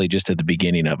 and really just at the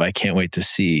beginning of. I can't wait to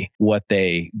see what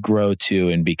they grow to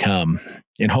and become.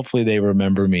 And hopefully they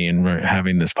remember me and we're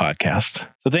having this podcast.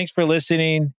 So thanks for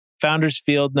listening. Founders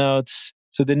Field Notes.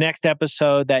 So the next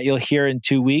episode that you'll hear in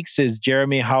 2 weeks is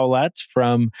Jeremy Howlett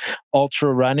from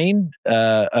Ultra Running,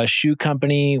 a shoe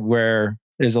company where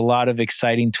there's a lot of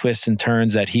exciting twists and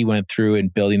turns that he went through in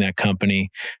building that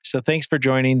company. So thanks for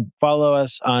joining. Follow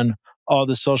us on all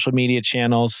the social media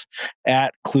channels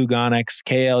at Klugonyx,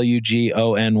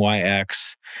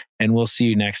 Klugonyx. And we'll see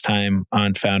you next time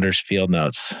on Founders Field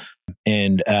Notes.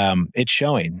 And it's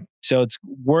showing. So it's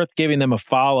worth giving them a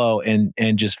follow and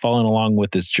just following along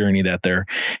with this journey that they're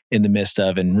in the midst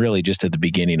of, and really just at the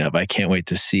beginning of. I can't wait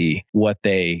to see what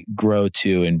they grow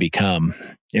to and become.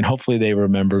 And hopefully they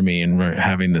remember me and we're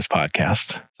having this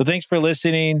podcast. So thanks for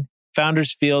listening.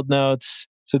 Founders Field Notes.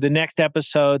 So the next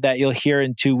episode that you'll hear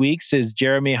in 2 weeks is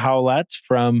Jeremy Howlett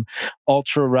from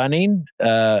Ultra Running,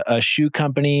 a shoe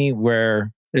company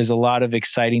where there's a lot of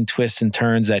exciting twists and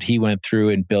turns that he went through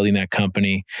in building that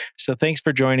company. So thanks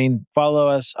for joining. Follow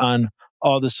us on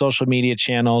all the social media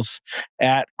channels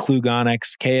at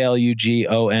Klugonyx,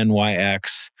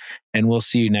 Klugonyx. And we'll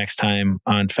see you next time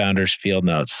on Founders Field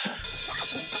Notes.